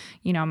 but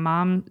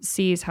mom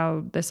sees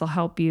how this will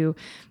help you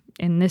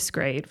in this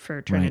grade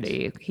for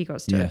Trinity. Right. He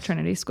goes to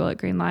Trinity School at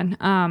Greenlawn.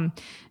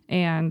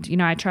 And,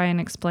 I try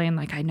and explain,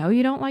 like, I know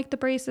you don't like the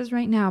braces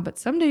right now, but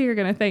someday you're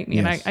going to thank me.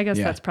 Yes. And I guess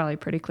that's probably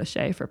pretty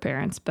cliche for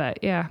parents, but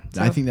yeah.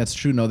 So. I think that's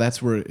true. No,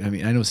 that's where,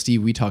 I know,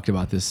 Steve, we talked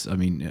about this,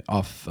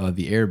 off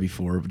the air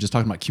before, just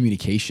talking about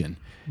communication.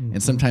 Mm-hmm.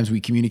 And sometimes we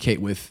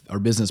communicate with our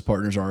business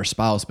partners or our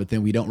spouse, but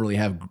then we don't really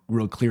have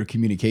real clear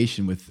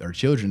communication with our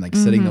children, like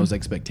setting those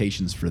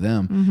expectations for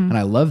them. And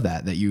I love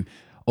that you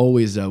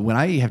always, when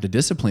I have to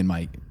discipline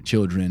my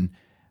children,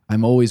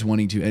 I'm always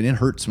wanting to, and it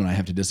hurts when I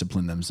have to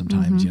discipline them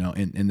sometimes,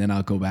 and then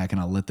I'll go back and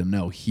I'll let them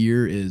know,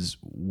 here is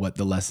what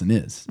the lesson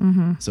is.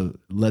 So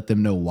let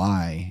them know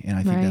why. And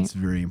I think that's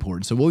very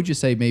important. So what would you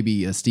say,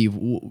 maybe Steve,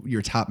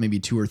 your top maybe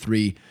 2 or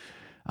 3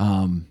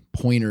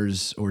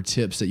 pointers or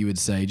tips that you would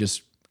say,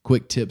 just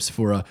quick tips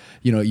for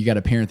you got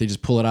a parent, they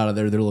just pull it out of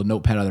their little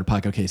notepad out of their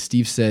pocket. Okay,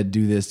 Steve said,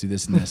 do this, and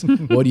this.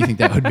 What do you think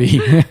that would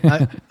be?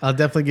 I'll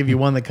definitely give you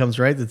one that comes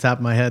right at the top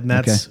of my head. And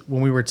that's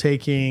when we were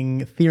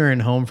taking Theron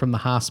home from the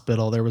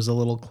hospital, there was a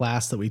little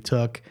class that we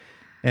took.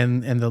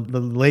 And the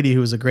lady who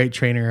was a great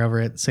trainer over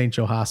at St.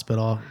 Joe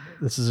Hospital,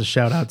 this is a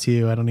shout out to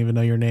you. I don't even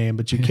know your name,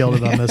 but you killed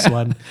it on this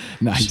one.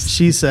 Nice.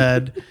 She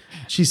said,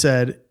 she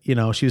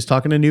was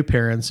talking to new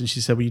parents, and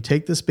she said, when you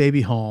take this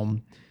baby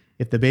home,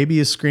 if the baby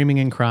is screaming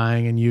and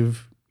crying and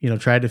you've,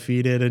 tried to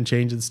feed it and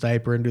change its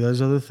diaper and do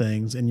those other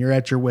things, and you're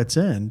at your wit's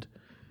end,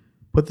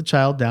 put the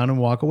child down and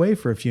walk away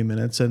for a few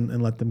minutes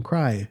and let them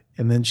cry.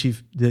 And then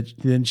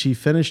she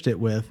finished it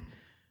with,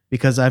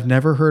 because I've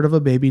never heard of a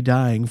baby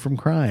dying from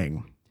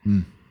crying.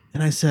 And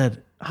I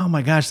said, oh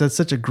my gosh, that's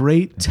such a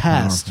great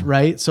test, powerful.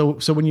 Right? So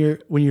when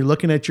you're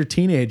looking at your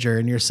teenager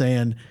and you're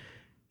saying,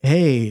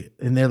 hey,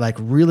 and they're like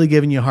really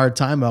giving you a hard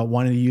time about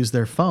wanting to use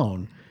their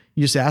phone,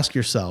 you just ask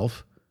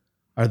yourself,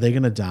 are they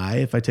going to die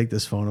if I take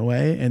this phone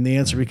away? And the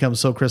answer becomes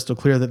so crystal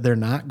clear that they're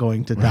not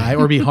going to die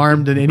or be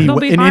harmed in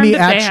any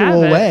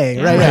actual way.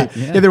 Yeah. Right.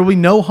 Yeah. There will be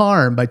no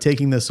harm by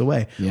taking this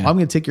away. Yeah. I'm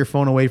going to take your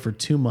phone away for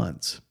 2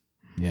 months.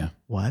 Yeah.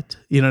 What?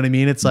 You know what I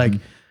mean? It's like,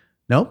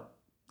 nope,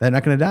 they're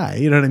not going to die.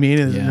 You know what I mean?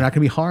 They're not going to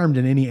be harmed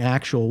in any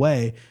actual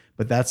way,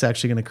 but that's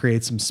actually going to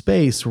create some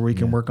space where we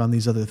can work on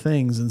these other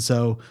things. And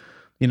so,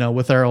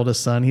 with our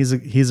oldest son,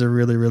 he's a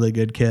really, really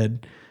good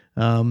kid.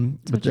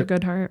 Such a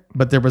good heart.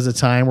 But there was a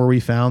time where we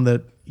found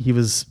that he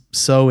was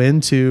so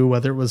into,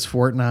 whether it was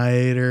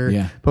Fortnite or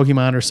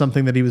Pokemon or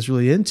something that he was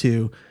really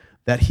into,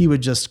 that he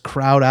would just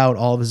crowd out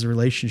all of his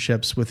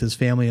relationships with his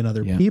family and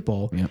other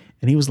people. Yep.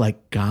 And he was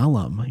like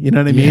Gollum, you know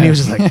what I mean? Yeah. He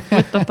was just like,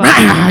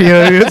 you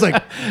know, it was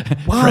like,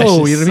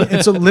 whoa, you know what I mean?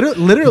 And so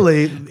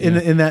literally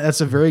in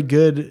that's a very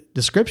good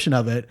description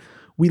of it.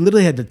 We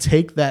literally had to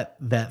take that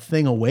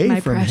thing away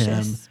from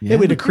him. Yeah.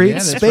 We had to create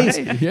that's space.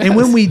 right. Yes. And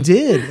when we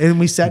did, and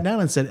we sat down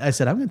and I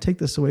said, I'm going to take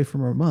this away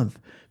from a month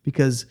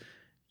because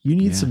you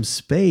need some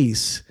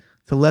space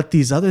to let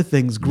these other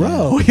things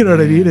grow. You know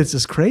what I mean? It's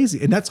just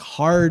crazy. And that's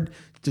hard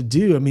to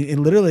do. I mean,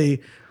 and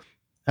literally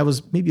I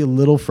was maybe a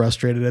little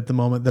frustrated at the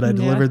moment that I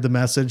delivered the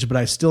message, but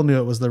I still knew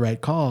it was the right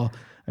call.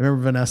 I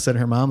remember Vanessa and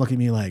her mom looking at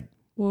me like,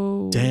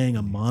 whoa, dang,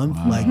 a month.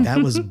 Wow. Like that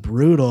was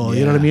brutal.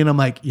 You know what I mean? I'm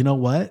like, you know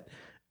what?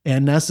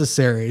 And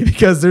necessary,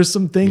 because there's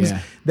some things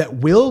that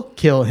will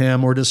kill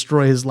him or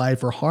destroy his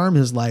life or harm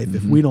his life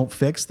if we don't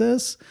fix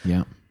this.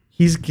 Yeah.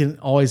 He can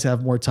always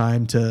have more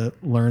time to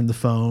learn the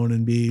phone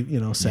and be,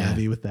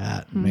 savvy with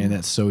that. Man,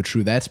 that's so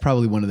true. That's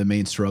probably one of the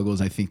main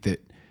struggles I think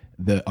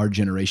that our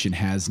generation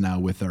has now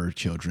with our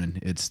children.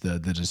 It's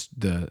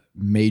the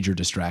major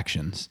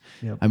distractions.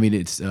 Yep. I mean,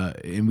 it's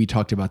and we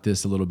talked about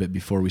this a little bit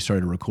before we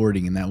started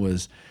recording, and that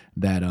was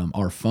that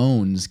our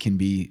phones can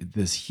be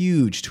this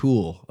huge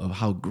tool of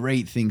how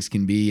great things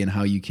can be and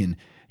how you can,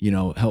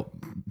 help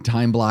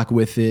time block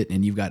with it,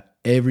 and you've got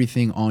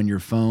everything on your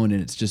phone,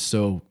 and it's just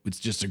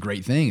a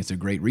great thing. It's a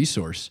great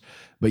resource,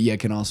 but yet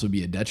can also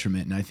be a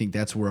detriment. And I think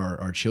that's where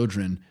our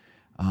children,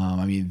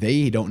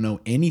 they don't know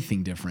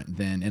anything different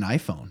than an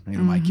iPhone.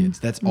 My kids,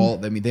 that's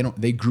all. I mean,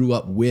 they grew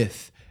up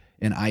with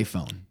an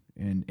iPhone,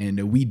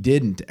 and we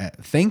didn't.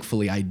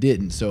 Thankfully, I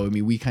didn't. So,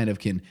 we kind of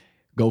can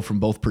go from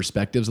both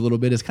perspectives a little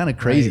bit. It's kind of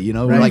crazy,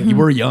 We're like,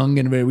 we're young,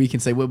 and we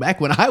can say, well,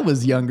 back when I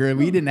was younger and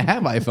we didn't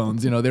have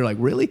iPhones, they're like,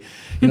 really?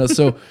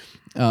 So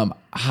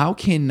how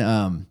can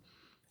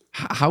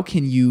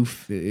you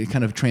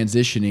kind of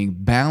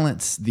transitioning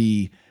balance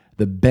the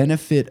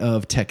benefit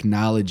of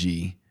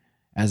technology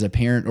as a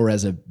parent or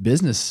as a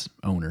business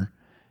owner,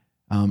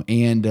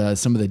 and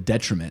some of the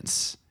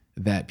detriments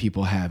that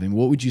people have? And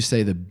what would you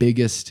say the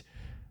biggest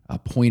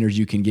pointers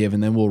you can give?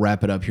 And then we'll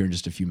wrap it up here in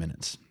just a few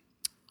minutes.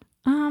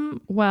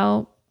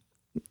 Well,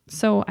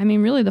 so,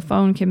 really the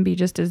phone can be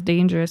just as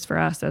dangerous for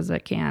us as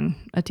it can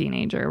a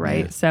teenager,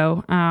 right? Yeah.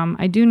 So,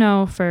 I do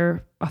know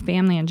for a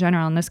family in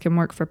general, and this can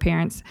work for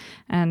parents,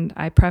 and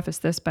I preface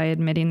this by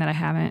admitting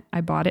that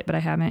I bought it, but I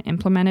haven't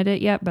implemented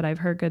it yet, but I've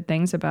heard good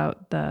things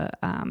about the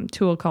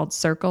tool called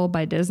Circle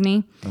by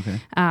Disney. Okay.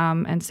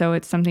 And so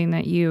it's something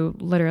that you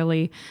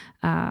literally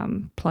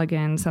plug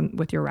in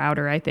with your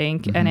router, I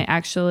think, and it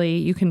actually,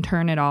 you can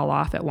turn it all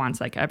off at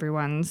once, like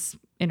everyone's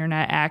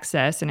internet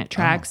access, and it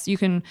tracks, you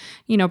can,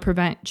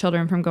 prevent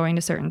children from going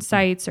to certain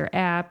sites or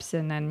apps,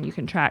 and then you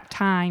can track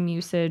time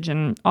usage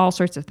and all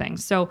sorts of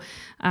things. So,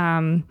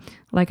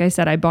 like I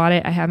said, I bought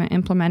it. I haven't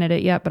implemented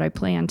it yet, but I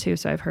plan to,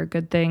 so I've heard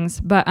good things.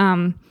 But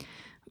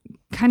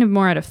kind of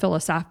more at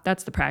a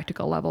that's the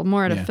practical level,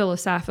 more at a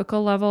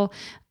philosophical level.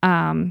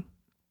 I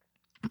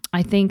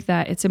think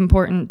that it's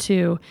important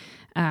to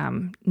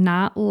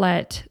not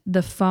let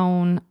the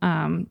phone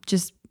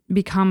just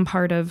become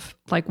part of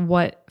like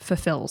what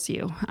fulfills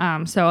you.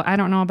 So I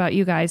don't know about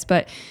you guys,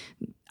 but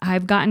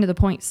I've gotten to the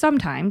point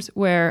sometimes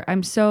where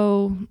I'm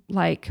so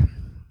like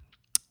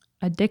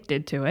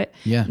addicted to it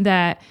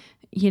that,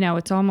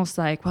 it's almost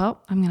like,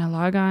 well, I'm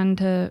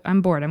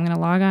bored. I'm going to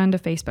log on to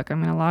Facebook.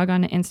 I'm going to log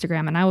on to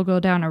Instagram, and I will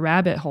go down a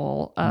rabbit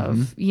hole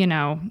of,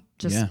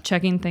 just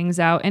checking things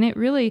out. And it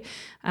really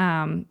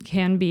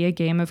can be a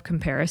game of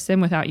comparison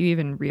without you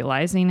even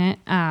realizing it.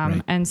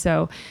 Right. And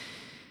so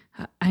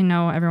I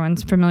know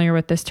everyone's familiar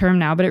with this term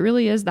now, but it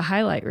really is the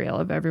highlight reel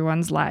of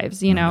everyone's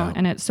lives,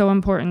 and it's so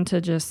important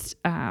to just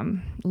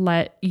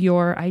let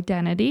your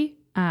identity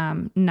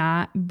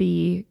not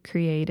be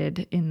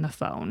created in the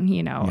phone.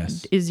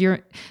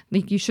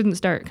 You shouldn't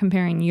start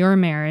comparing your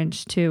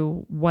marriage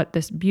to what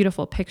this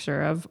beautiful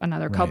picture of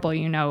another couple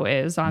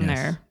is on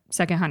their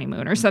second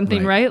honeymoon or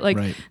something, right?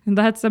 Like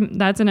that's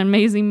an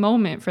amazing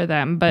moment for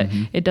them, but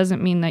it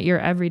doesn't mean that your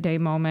everyday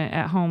moment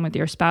at home with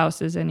your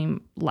spouse is any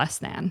less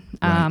than.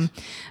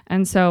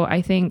 And so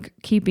I think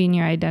keeping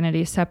your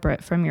identity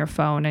separate from your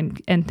phone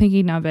and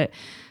thinking of it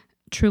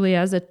truly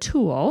as a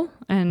tool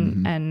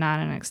and not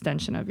an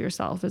extension of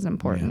yourself is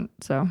important.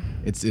 So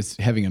it's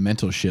having a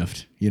mental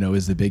shift,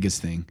 is the biggest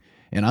thing.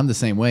 And I'm the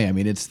same way.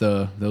 It's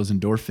those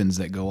endorphins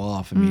that go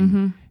off.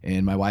 And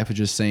my wife was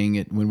just saying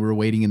it when we were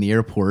waiting in the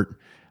airport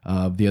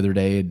the other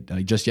day,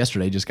 just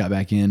yesterday, just got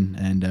back in,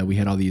 and we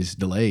had all these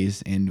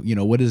delays. And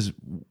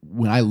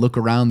when I look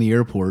around the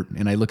airport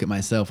and I look at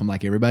myself, I'm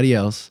like everybody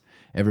else.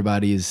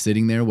 Everybody is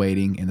sitting there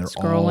waiting, and they're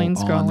scrolling.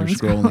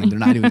 They're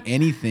not doing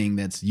anything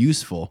that's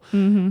useful.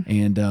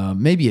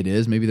 And maybe it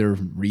is. Maybe they're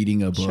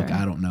reading a book. Sure.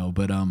 I don't know.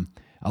 But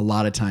a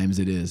lot of times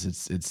it is.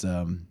 It's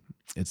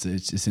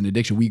an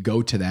addiction. We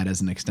go to that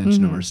as an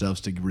extension of ourselves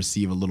to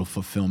receive a little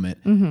fulfillment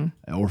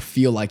or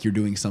feel like you're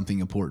doing something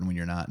important when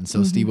you're not. And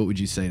so, Steve, what would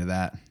you say to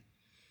that?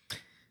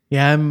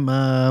 Yeah,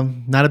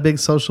 I'm not a big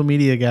social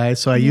media guy,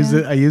 so I use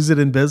it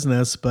in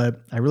business,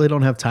 but I really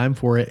don't have time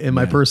for it in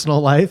my personal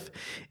life,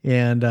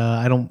 and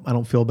I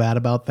don't feel bad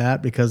about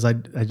that because I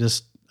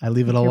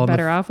leave it all You're on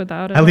better off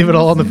without it. I leave it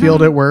all on the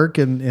field at work,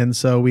 and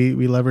so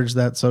we leverage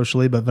that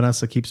socially. But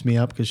Vanessa keeps me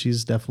up because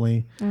she's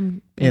definitely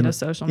into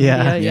social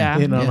media. Yeah.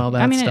 in on all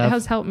that I mean, stuff. it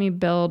has helped me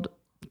build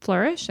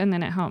Flourish, and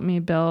then it helped me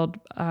build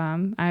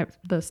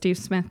the Steve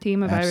Smith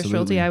team of Irish Absolutely.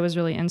 Realty. I was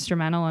really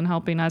instrumental in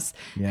helping us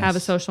Yes. have a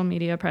social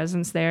media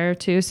presence there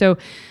too. So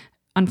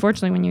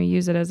unfortunately, when you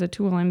use it as a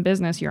tool in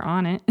business, you're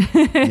on it.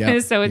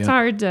 Yep, So it's yep.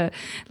 hard to,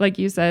 like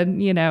you said,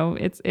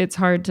 it's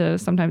hard to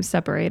sometimes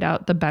separate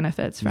out the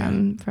benefits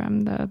from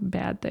the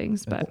bad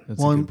things. But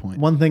That's a good point.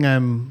 One thing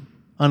I'm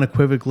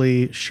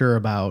unequivocally sure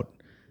about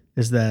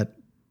is that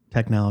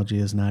technology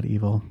is not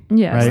evil.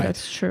 yes, right?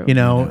 that's true. You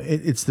know,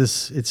 it's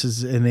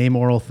an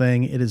amoral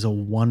thing. It is a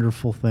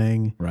wonderful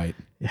thing. Right.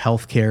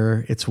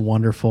 Healthcare, it's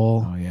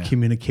wonderful. Oh, yeah.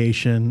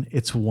 Communication,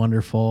 it's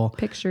wonderful.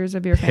 Pictures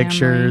of your family.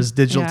 Pictures,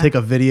 digital, take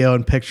a video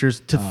and pictures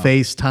to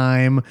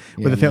FaceTime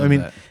with the family. I mean,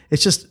 that.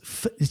 it's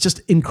just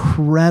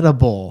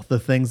incredible the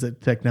things that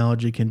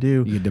technology can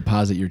do. You can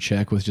deposit your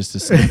check with just a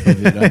snip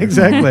of it.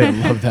 Exactly. I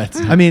love that.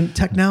 I mean,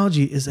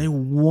 technology is a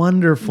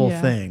wonderful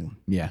Yeah. thing,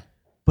 Yeah.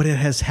 but it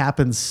has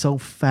happened so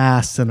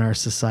fast in our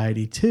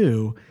society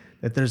too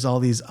that there's all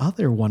these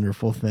other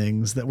wonderful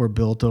things that were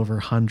built over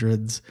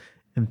hundreds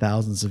and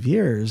thousands of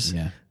years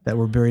Yeah. that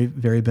were very,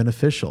 very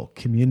beneficial.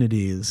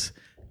 Communities,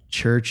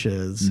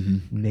 churches,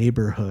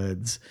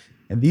 neighborhoods.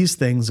 And these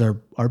things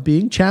are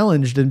being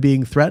challenged and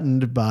being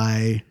threatened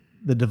by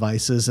the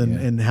devices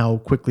and how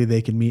quickly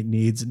they can meet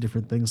needs and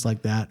different things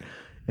like that.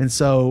 And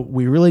so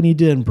we really need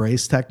to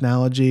embrace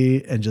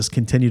technology and just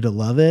continue to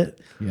love it,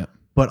 Yep.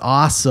 but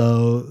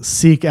also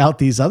seek out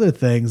these other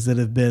things that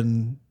have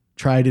been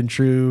tried and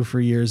true for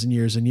years and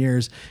years and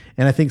years.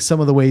 And I think some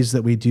of the ways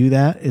that we do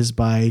that is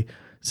by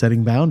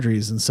setting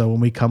boundaries. And so when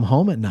we come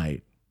home at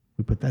night,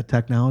 we put that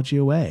technology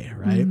away,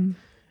 right?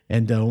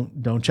 And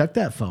don't check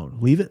that phone.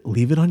 Leave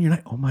it on your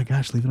night. Oh my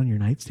gosh, leave it on your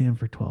nightstand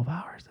for 12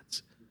 hours.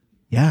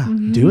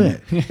 Do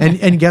it.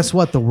 And guess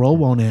what? The world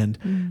won't end.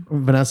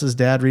 Vanessa's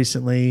dad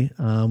recently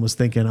was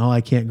thinking, oh,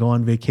 I can't go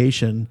on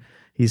vacation.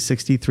 He's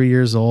 63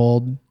 years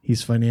old.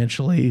 He's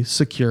financially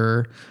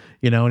secure,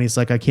 and he's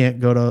like, I can't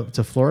go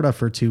to Florida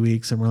for 2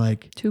 weeks. And we're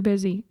like, Too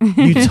busy.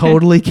 you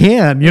totally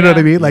can. You know what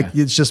I mean? Like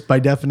it's just by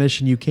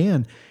definition you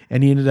can.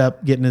 And he ended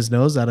up getting his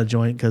nose out of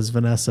joint because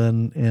Vanessa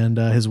and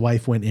his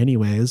wife went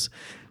anyways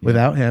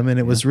without him. And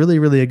it was really,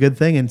 really a good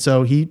thing. And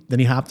so he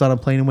hopped on a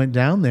plane and went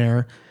down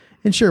there.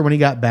 And sure, when he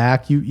got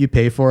back, you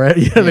pay for it.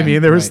 You know what I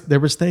mean? There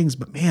was things,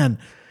 but man,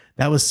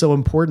 that was so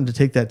important to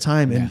take that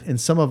time. And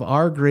some of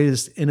our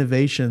greatest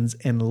innovations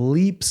and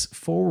leaps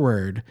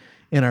forward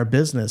in our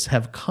business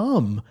have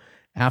come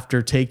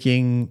after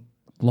taking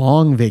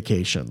long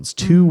vacations,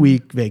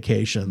 2-week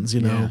vacations,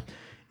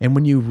 And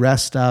when you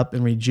rest up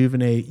and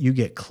rejuvenate, you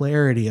get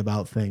clarity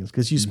about things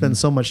because you spend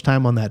so much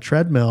time on that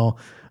treadmill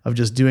of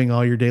just doing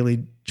all your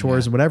daily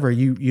chores and whatever.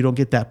 You don't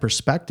get that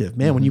perspective,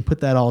 man. When you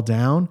put that all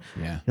down,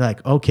 you're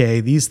like, okay,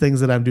 these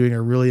things that I'm doing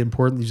are really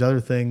important. These other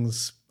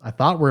things I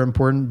thought were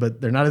important,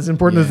 but they're not as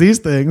important as these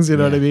things. You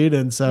know what I mean?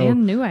 And so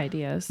And new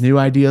ideas. new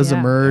ideas Yeah.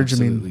 emerge.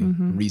 Absolutely. I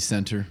mean,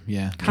 Recenter.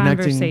 Yeah.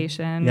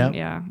 Conversation. Yep.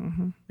 Yeah.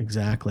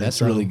 exactly. That's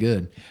So- really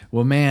good.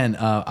 Well, man,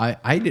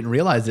 I didn't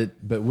realize it,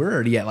 but we're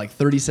already at like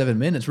 37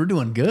 minutes. We're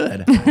doing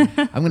good.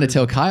 I'm going to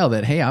tell Kyle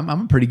that, hey, I'm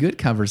a pretty good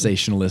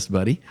conversationalist,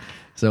 buddy.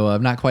 So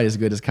I'm not quite as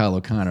good as Kyle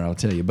O'Connor, I'll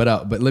tell you.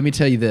 But let me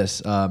tell you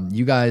this: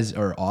 you guys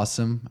are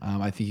awesome.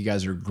 I think you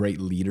guys are great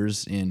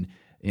leaders in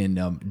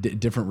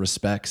different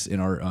respects in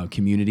our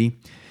community.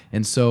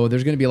 And so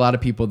there's going to be a lot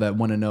of people that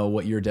want to know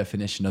what your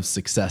definition of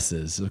success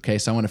is. Okay,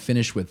 so I want to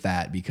finish with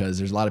that because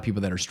there's a lot of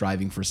people that are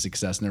striving for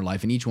success in their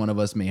life, and each one of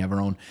us may have our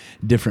own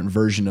different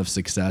version of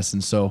success.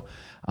 And so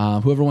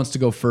whoever wants to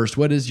go first,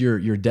 what is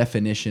your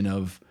definition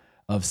of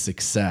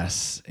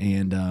success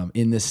and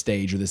in this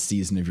stage or this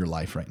season of your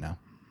life right now?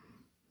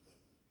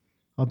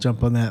 I'll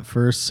jump on that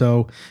first.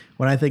 So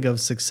when I think of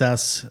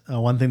success,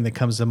 one thing that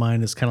comes to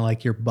mind is kind of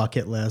like your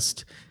bucket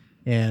list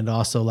and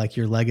also like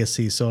your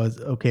legacy. So,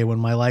 okay, when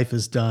my life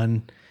is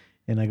done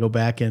and I go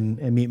back and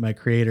meet my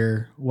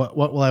creator, what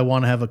will I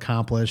want to have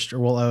accomplished or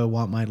what will I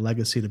want my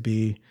legacy to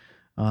be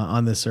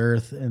on this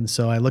earth? And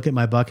so I look at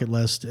my bucket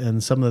list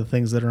and some of the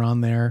things that are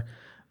on there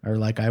are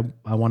like, I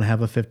want to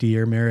have a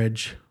 50-year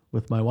marriage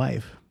with my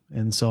wife.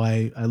 And so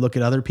I look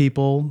at other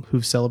people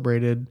who've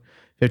celebrated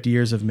 50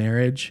 years of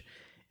marriage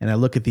and I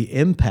look at the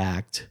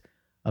impact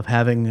of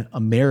having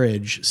a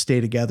marriage stay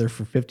together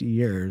for 50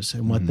 years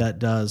and what that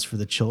does for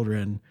the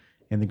children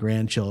and the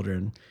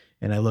grandchildren.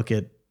 And I look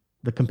at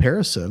the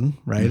comparison,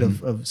 right,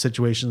 of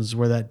situations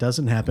where that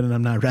doesn't happen. And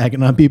I'm not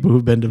ragging on people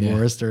who've been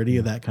divorced or any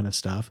of that kind of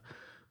stuff.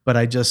 But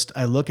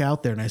I look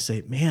out there and I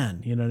say,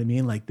 man, you know what I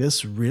mean? Like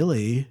this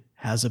really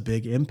has a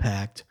big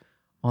impact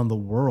on the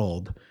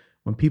world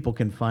when people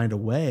can find a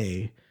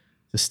way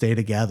to stay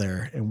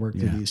together and work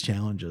through these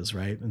challenges,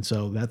 right? And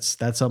so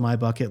that's on my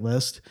bucket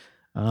list.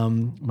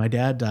 My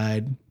dad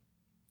died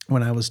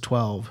when I was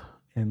 12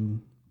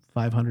 and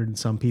 500 and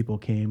some people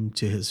came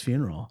to his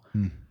funeral.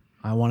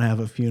 I want to have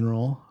a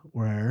funeral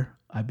where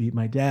I beat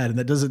my dad. And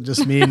that doesn't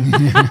just mean,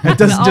 it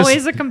doesn't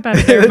always a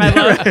competitor, my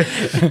love.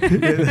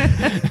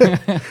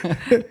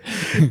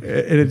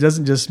 And it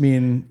doesn't just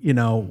mean,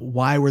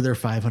 why were there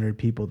 500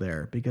 people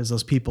there? Because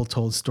those people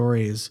told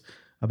stories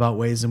about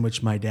ways in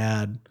which my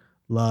dad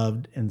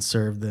loved and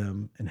served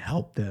them and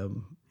helped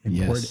them and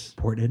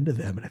poured into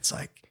them. And it's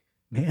like,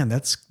 man,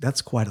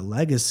 that's quite a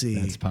legacy.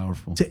 That's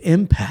powerful. To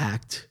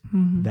impact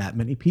that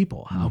many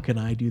people. How can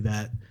I do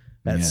that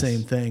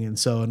same thing? And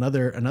so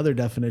another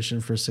definition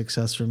for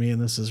success for me,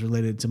 and this is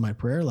related to my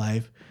prayer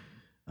life,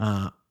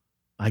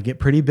 I get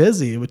pretty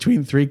busy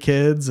between 3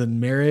 kids and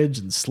marriage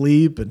and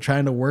sleep and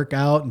trying to work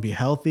out and be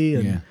healthy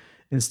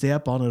and stay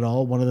up on it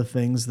all. One of the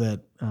things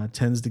that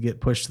tends to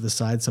get pushed to the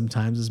side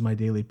sometimes is my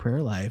daily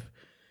prayer life.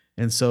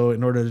 And so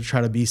in order to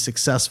try to be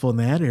successful in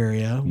that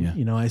area,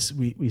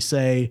 we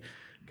say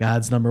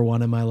God's number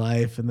 1 in my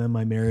life, and then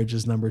my marriage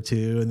is number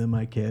 2, and then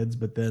my kids,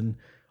 but then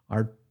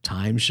our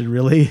time should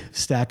really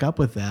stack up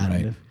with that.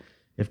 Right. And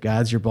if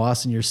God's your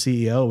boss and your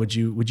CEO, would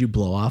you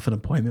blow off an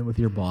appointment with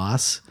your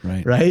boss?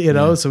 Right.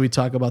 So we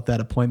talk about that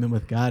appointment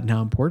with God and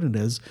how important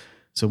it is.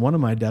 So one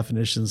of my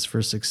definitions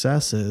for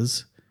success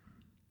is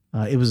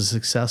it was a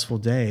successful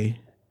day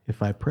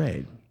if I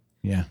prayed.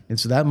 Yeah. And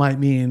so that might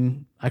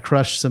mean I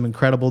crushed some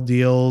incredible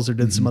deals or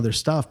did some other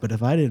stuff, but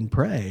if I didn't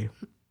pray,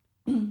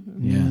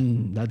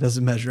 that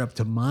doesn't measure up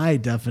to my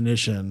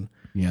definition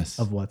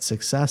of what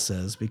success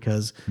is,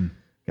 because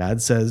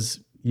God says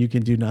you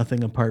can do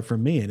nothing apart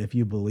from me. And if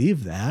you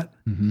believe that,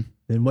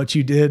 then what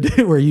you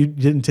did where you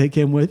didn't take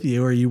him with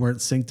you or you weren't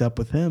synced up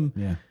with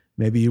him,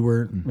 maybe you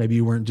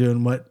weren't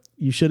doing what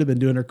you should have been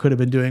doing or could have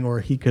been doing, or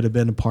he could have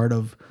been a part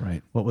of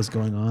what was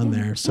going on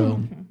there.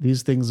 So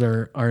these things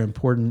are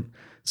important.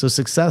 So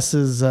success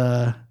is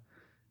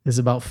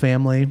about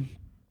family,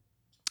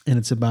 and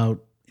it's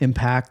about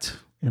impact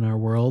in our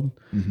world.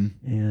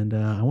 And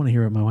I want to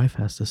hear what my wife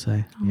has to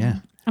say. Yeah.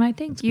 And I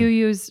think you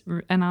use,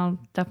 and I'll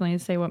definitely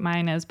say what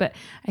mine is, but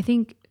I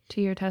think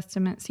to your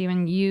testament,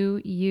 Stephen, you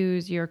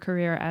use your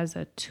career as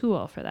a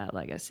tool for that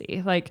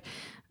legacy. Like,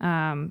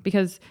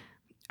 because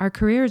our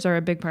careers are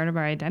a big part of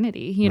our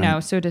identity, you know,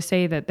 so to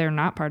say that they're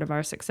not part of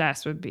our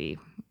success would be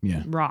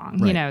wrong.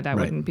 That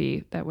wouldn't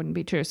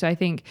be true. So I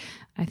think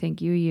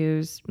you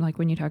use, like,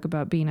 when you talk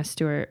about being a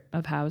steward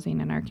of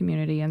housing in our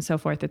community and so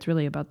forth, it's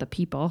really about the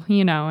people,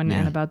 and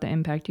about the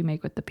impact you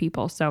make with the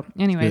people. So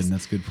anyways,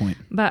 that's a good point.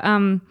 But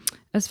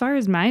as far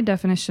as my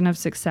definition of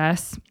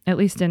success, at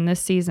least in this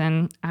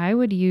season, I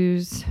would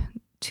use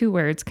 2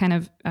 words, kind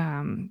of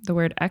the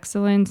word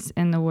excellence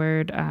and the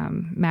word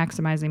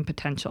maximizing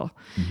potential.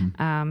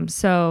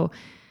 So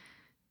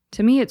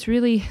to me, it's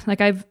really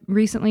like I've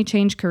recently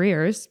changed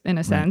careers in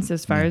a sense,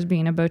 as far as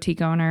being a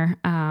boutique owner,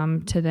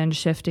 to then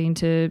shifting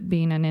to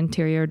being an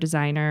interior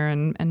designer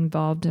and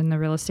involved in the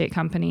real estate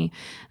company.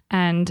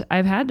 And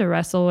I've had to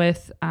wrestle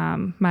with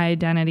my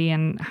identity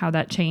and how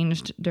that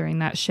changed during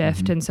that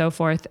shift and so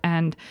forth.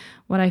 And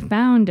what I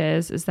found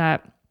is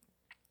that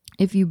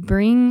if you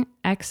bring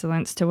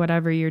excellence to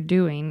whatever you're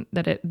doing,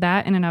 that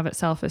in and of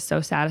itself is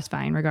so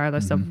satisfying,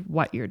 regardless of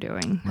what you're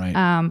doing.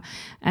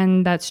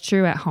 And that's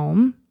true at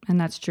home, and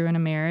that's true in a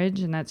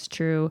marriage, and that's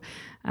true,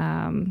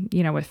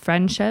 with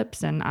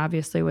friendships, and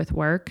obviously with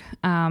work.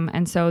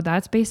 And so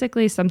that's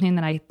basically something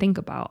that I think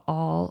about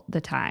all the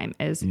time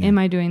is, am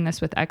I doing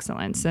this with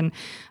excellence? And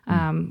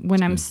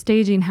when I'm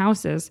staging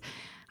houses,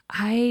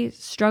 I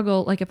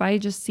struggle, like if I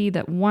just see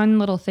that one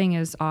little thing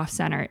is off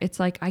center, it's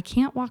like I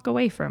can't walk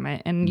away from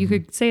it. And you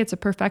could say it's a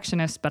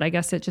perfectionist, but I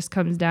guess it just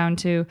comes down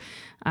to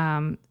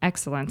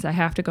excellence. I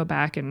have to go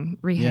back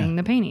and rehang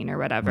the painting or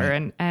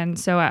whatever. And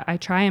so I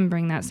try and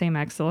bring that same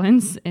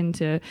excellence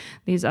into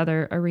these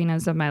other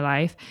arenas of my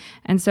life.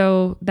 And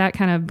so that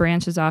kind of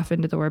branches off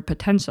into the word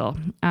potential.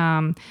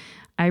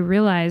 I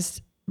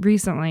realized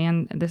recently,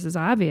 and this is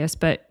obvious,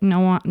 but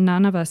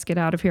none of us get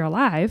out of here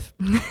alive.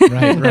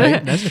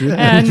 Right. That's true.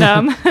 And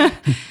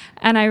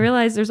and I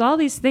realized there's all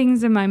these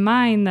things in my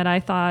mind that I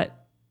thought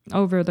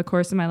over the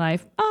course of my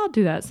life, I'll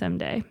do that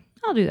someday.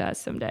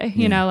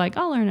 Like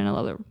I'll learn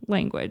another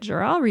language,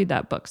 or I'll read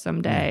that book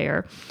someday,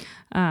 or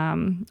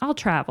I'll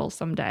travel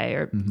someday,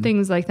 or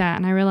things like that.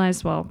 And I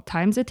realized, well,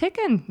 time's a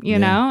ticking, you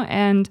know?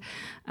 And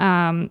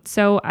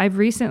so I've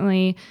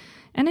recently,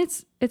 and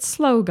it's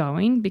slow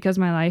going because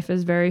my life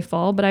is very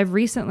full, but I've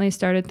recently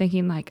started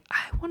thinking like,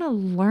 I want to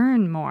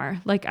learn more.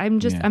 Like I'm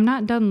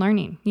not done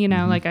learning,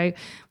 like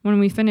when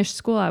we finished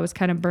school, I was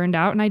kind of burned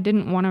out and I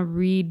didn't want to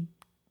read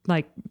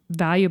like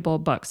valuable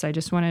books. I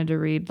just wanted to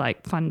read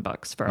like fun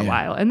books for a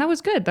while. And that was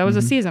good. That was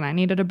a season. I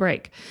needed a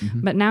break.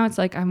 But now it's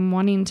like, I'm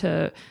wanting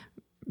to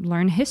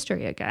learn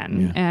history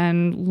again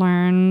and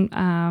learn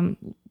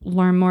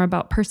more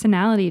about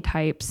personality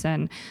types,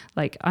 and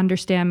like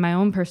understand my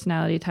own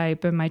personality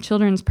type and my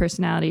children's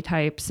personality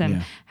types.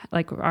 And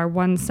like our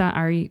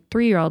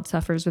 3-year-old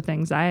suffers with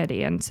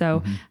anxiety. And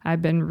so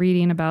I've been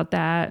reading about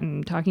that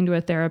and talking to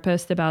a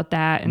therapist about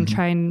that and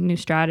trying new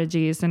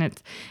strategies. And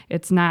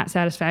it's not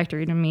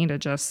satisfactory to me to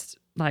just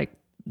like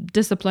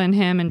discipline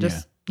him and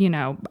just,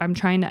 I'm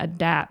trying to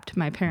adapt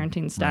my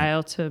parenting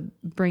style to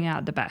bring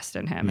out the best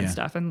in him and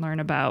stuff and learn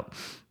about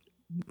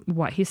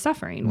what he's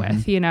suffering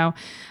with,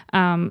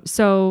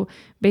 so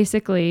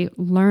basically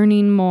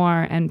learning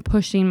more and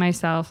pushing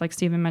myself, like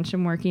Stephen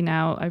mentioned, working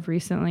out. I've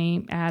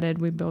recently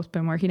we've both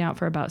been working out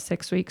for about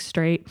 6 weeks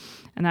straight.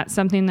 And that's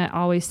something that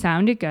always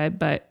sounded good,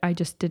 but I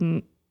just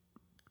didn't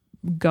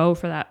go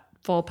for that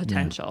full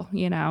potential,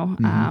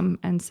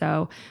 and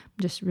so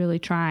just really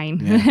trying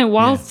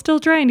while still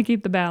trying to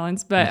keep the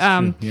balance, but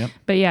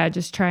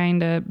just trying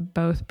to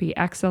both be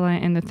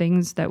excellent in the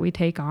things that we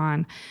take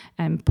on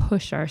and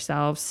push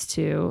ourselves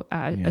to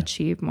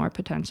achieve more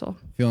potential.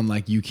 Feeling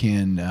like you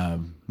can,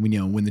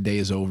 when the day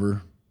is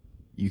over,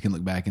 you can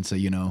look back and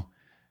say,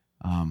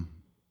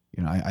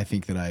 I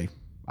think that I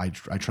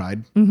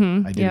tried.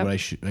 I did what I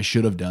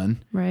should have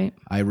done. Right.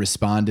 I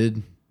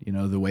responded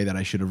the way that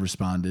I should have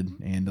responded.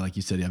 And like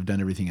you said, I've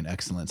done everything in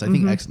excellence. I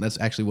think that's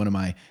actually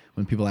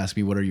when people ask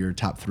me, what are your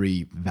top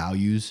 3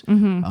 values?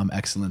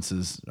 Excellence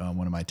is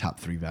one of my top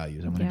 3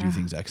 values. I want to do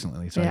things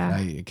excellently. So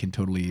I can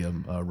totally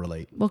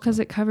relate. Well, because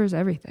it covers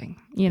everything,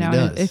 It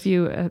does. if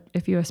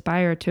you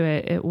aspire to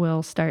it, it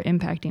will start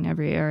impacting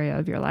every area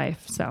of your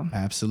life. So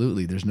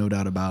absolutely. There's no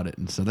doubt about it.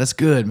 And so that's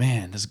good,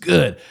 man. That's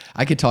good.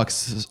 I could talk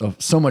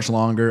so much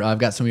longer. I've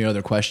got so many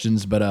other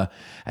questions, but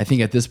I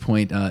think at this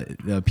point,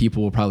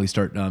 people will probably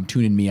start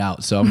tuning me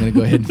out. So I'm going to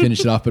go ahead and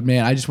finish it off. But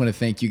man, I just want to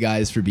thank you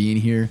guys for being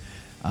here.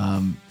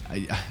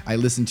 I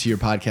listened to your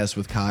podcast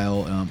with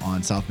Kyle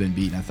on South Bend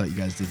Beat, and I thought you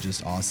guys did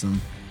just awesome.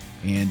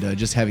 And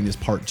just having this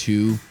part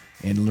 2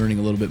 and learning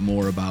a little bit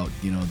more about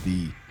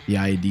the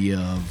idea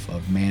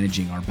of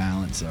managing our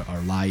balance,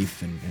 our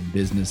life and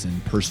business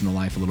and personal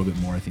life a little bit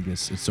more. I think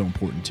it's so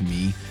important to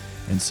me.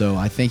 And so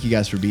I thank you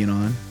guys for being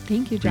on.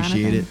 Thank you, Jonathan.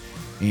 Appreciate it.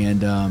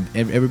 And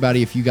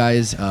everybody, if you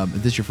guys, if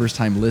this is your first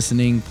time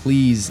listening,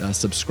 please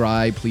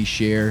subscribe, please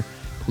share,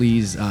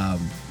 please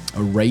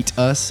rate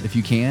us if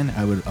you can.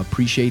 I would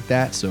appreciate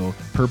that. So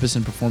Purpose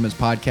and Performance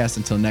Podcast.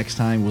 Until next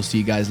time, we'll see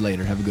you guys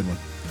later. Have a good one.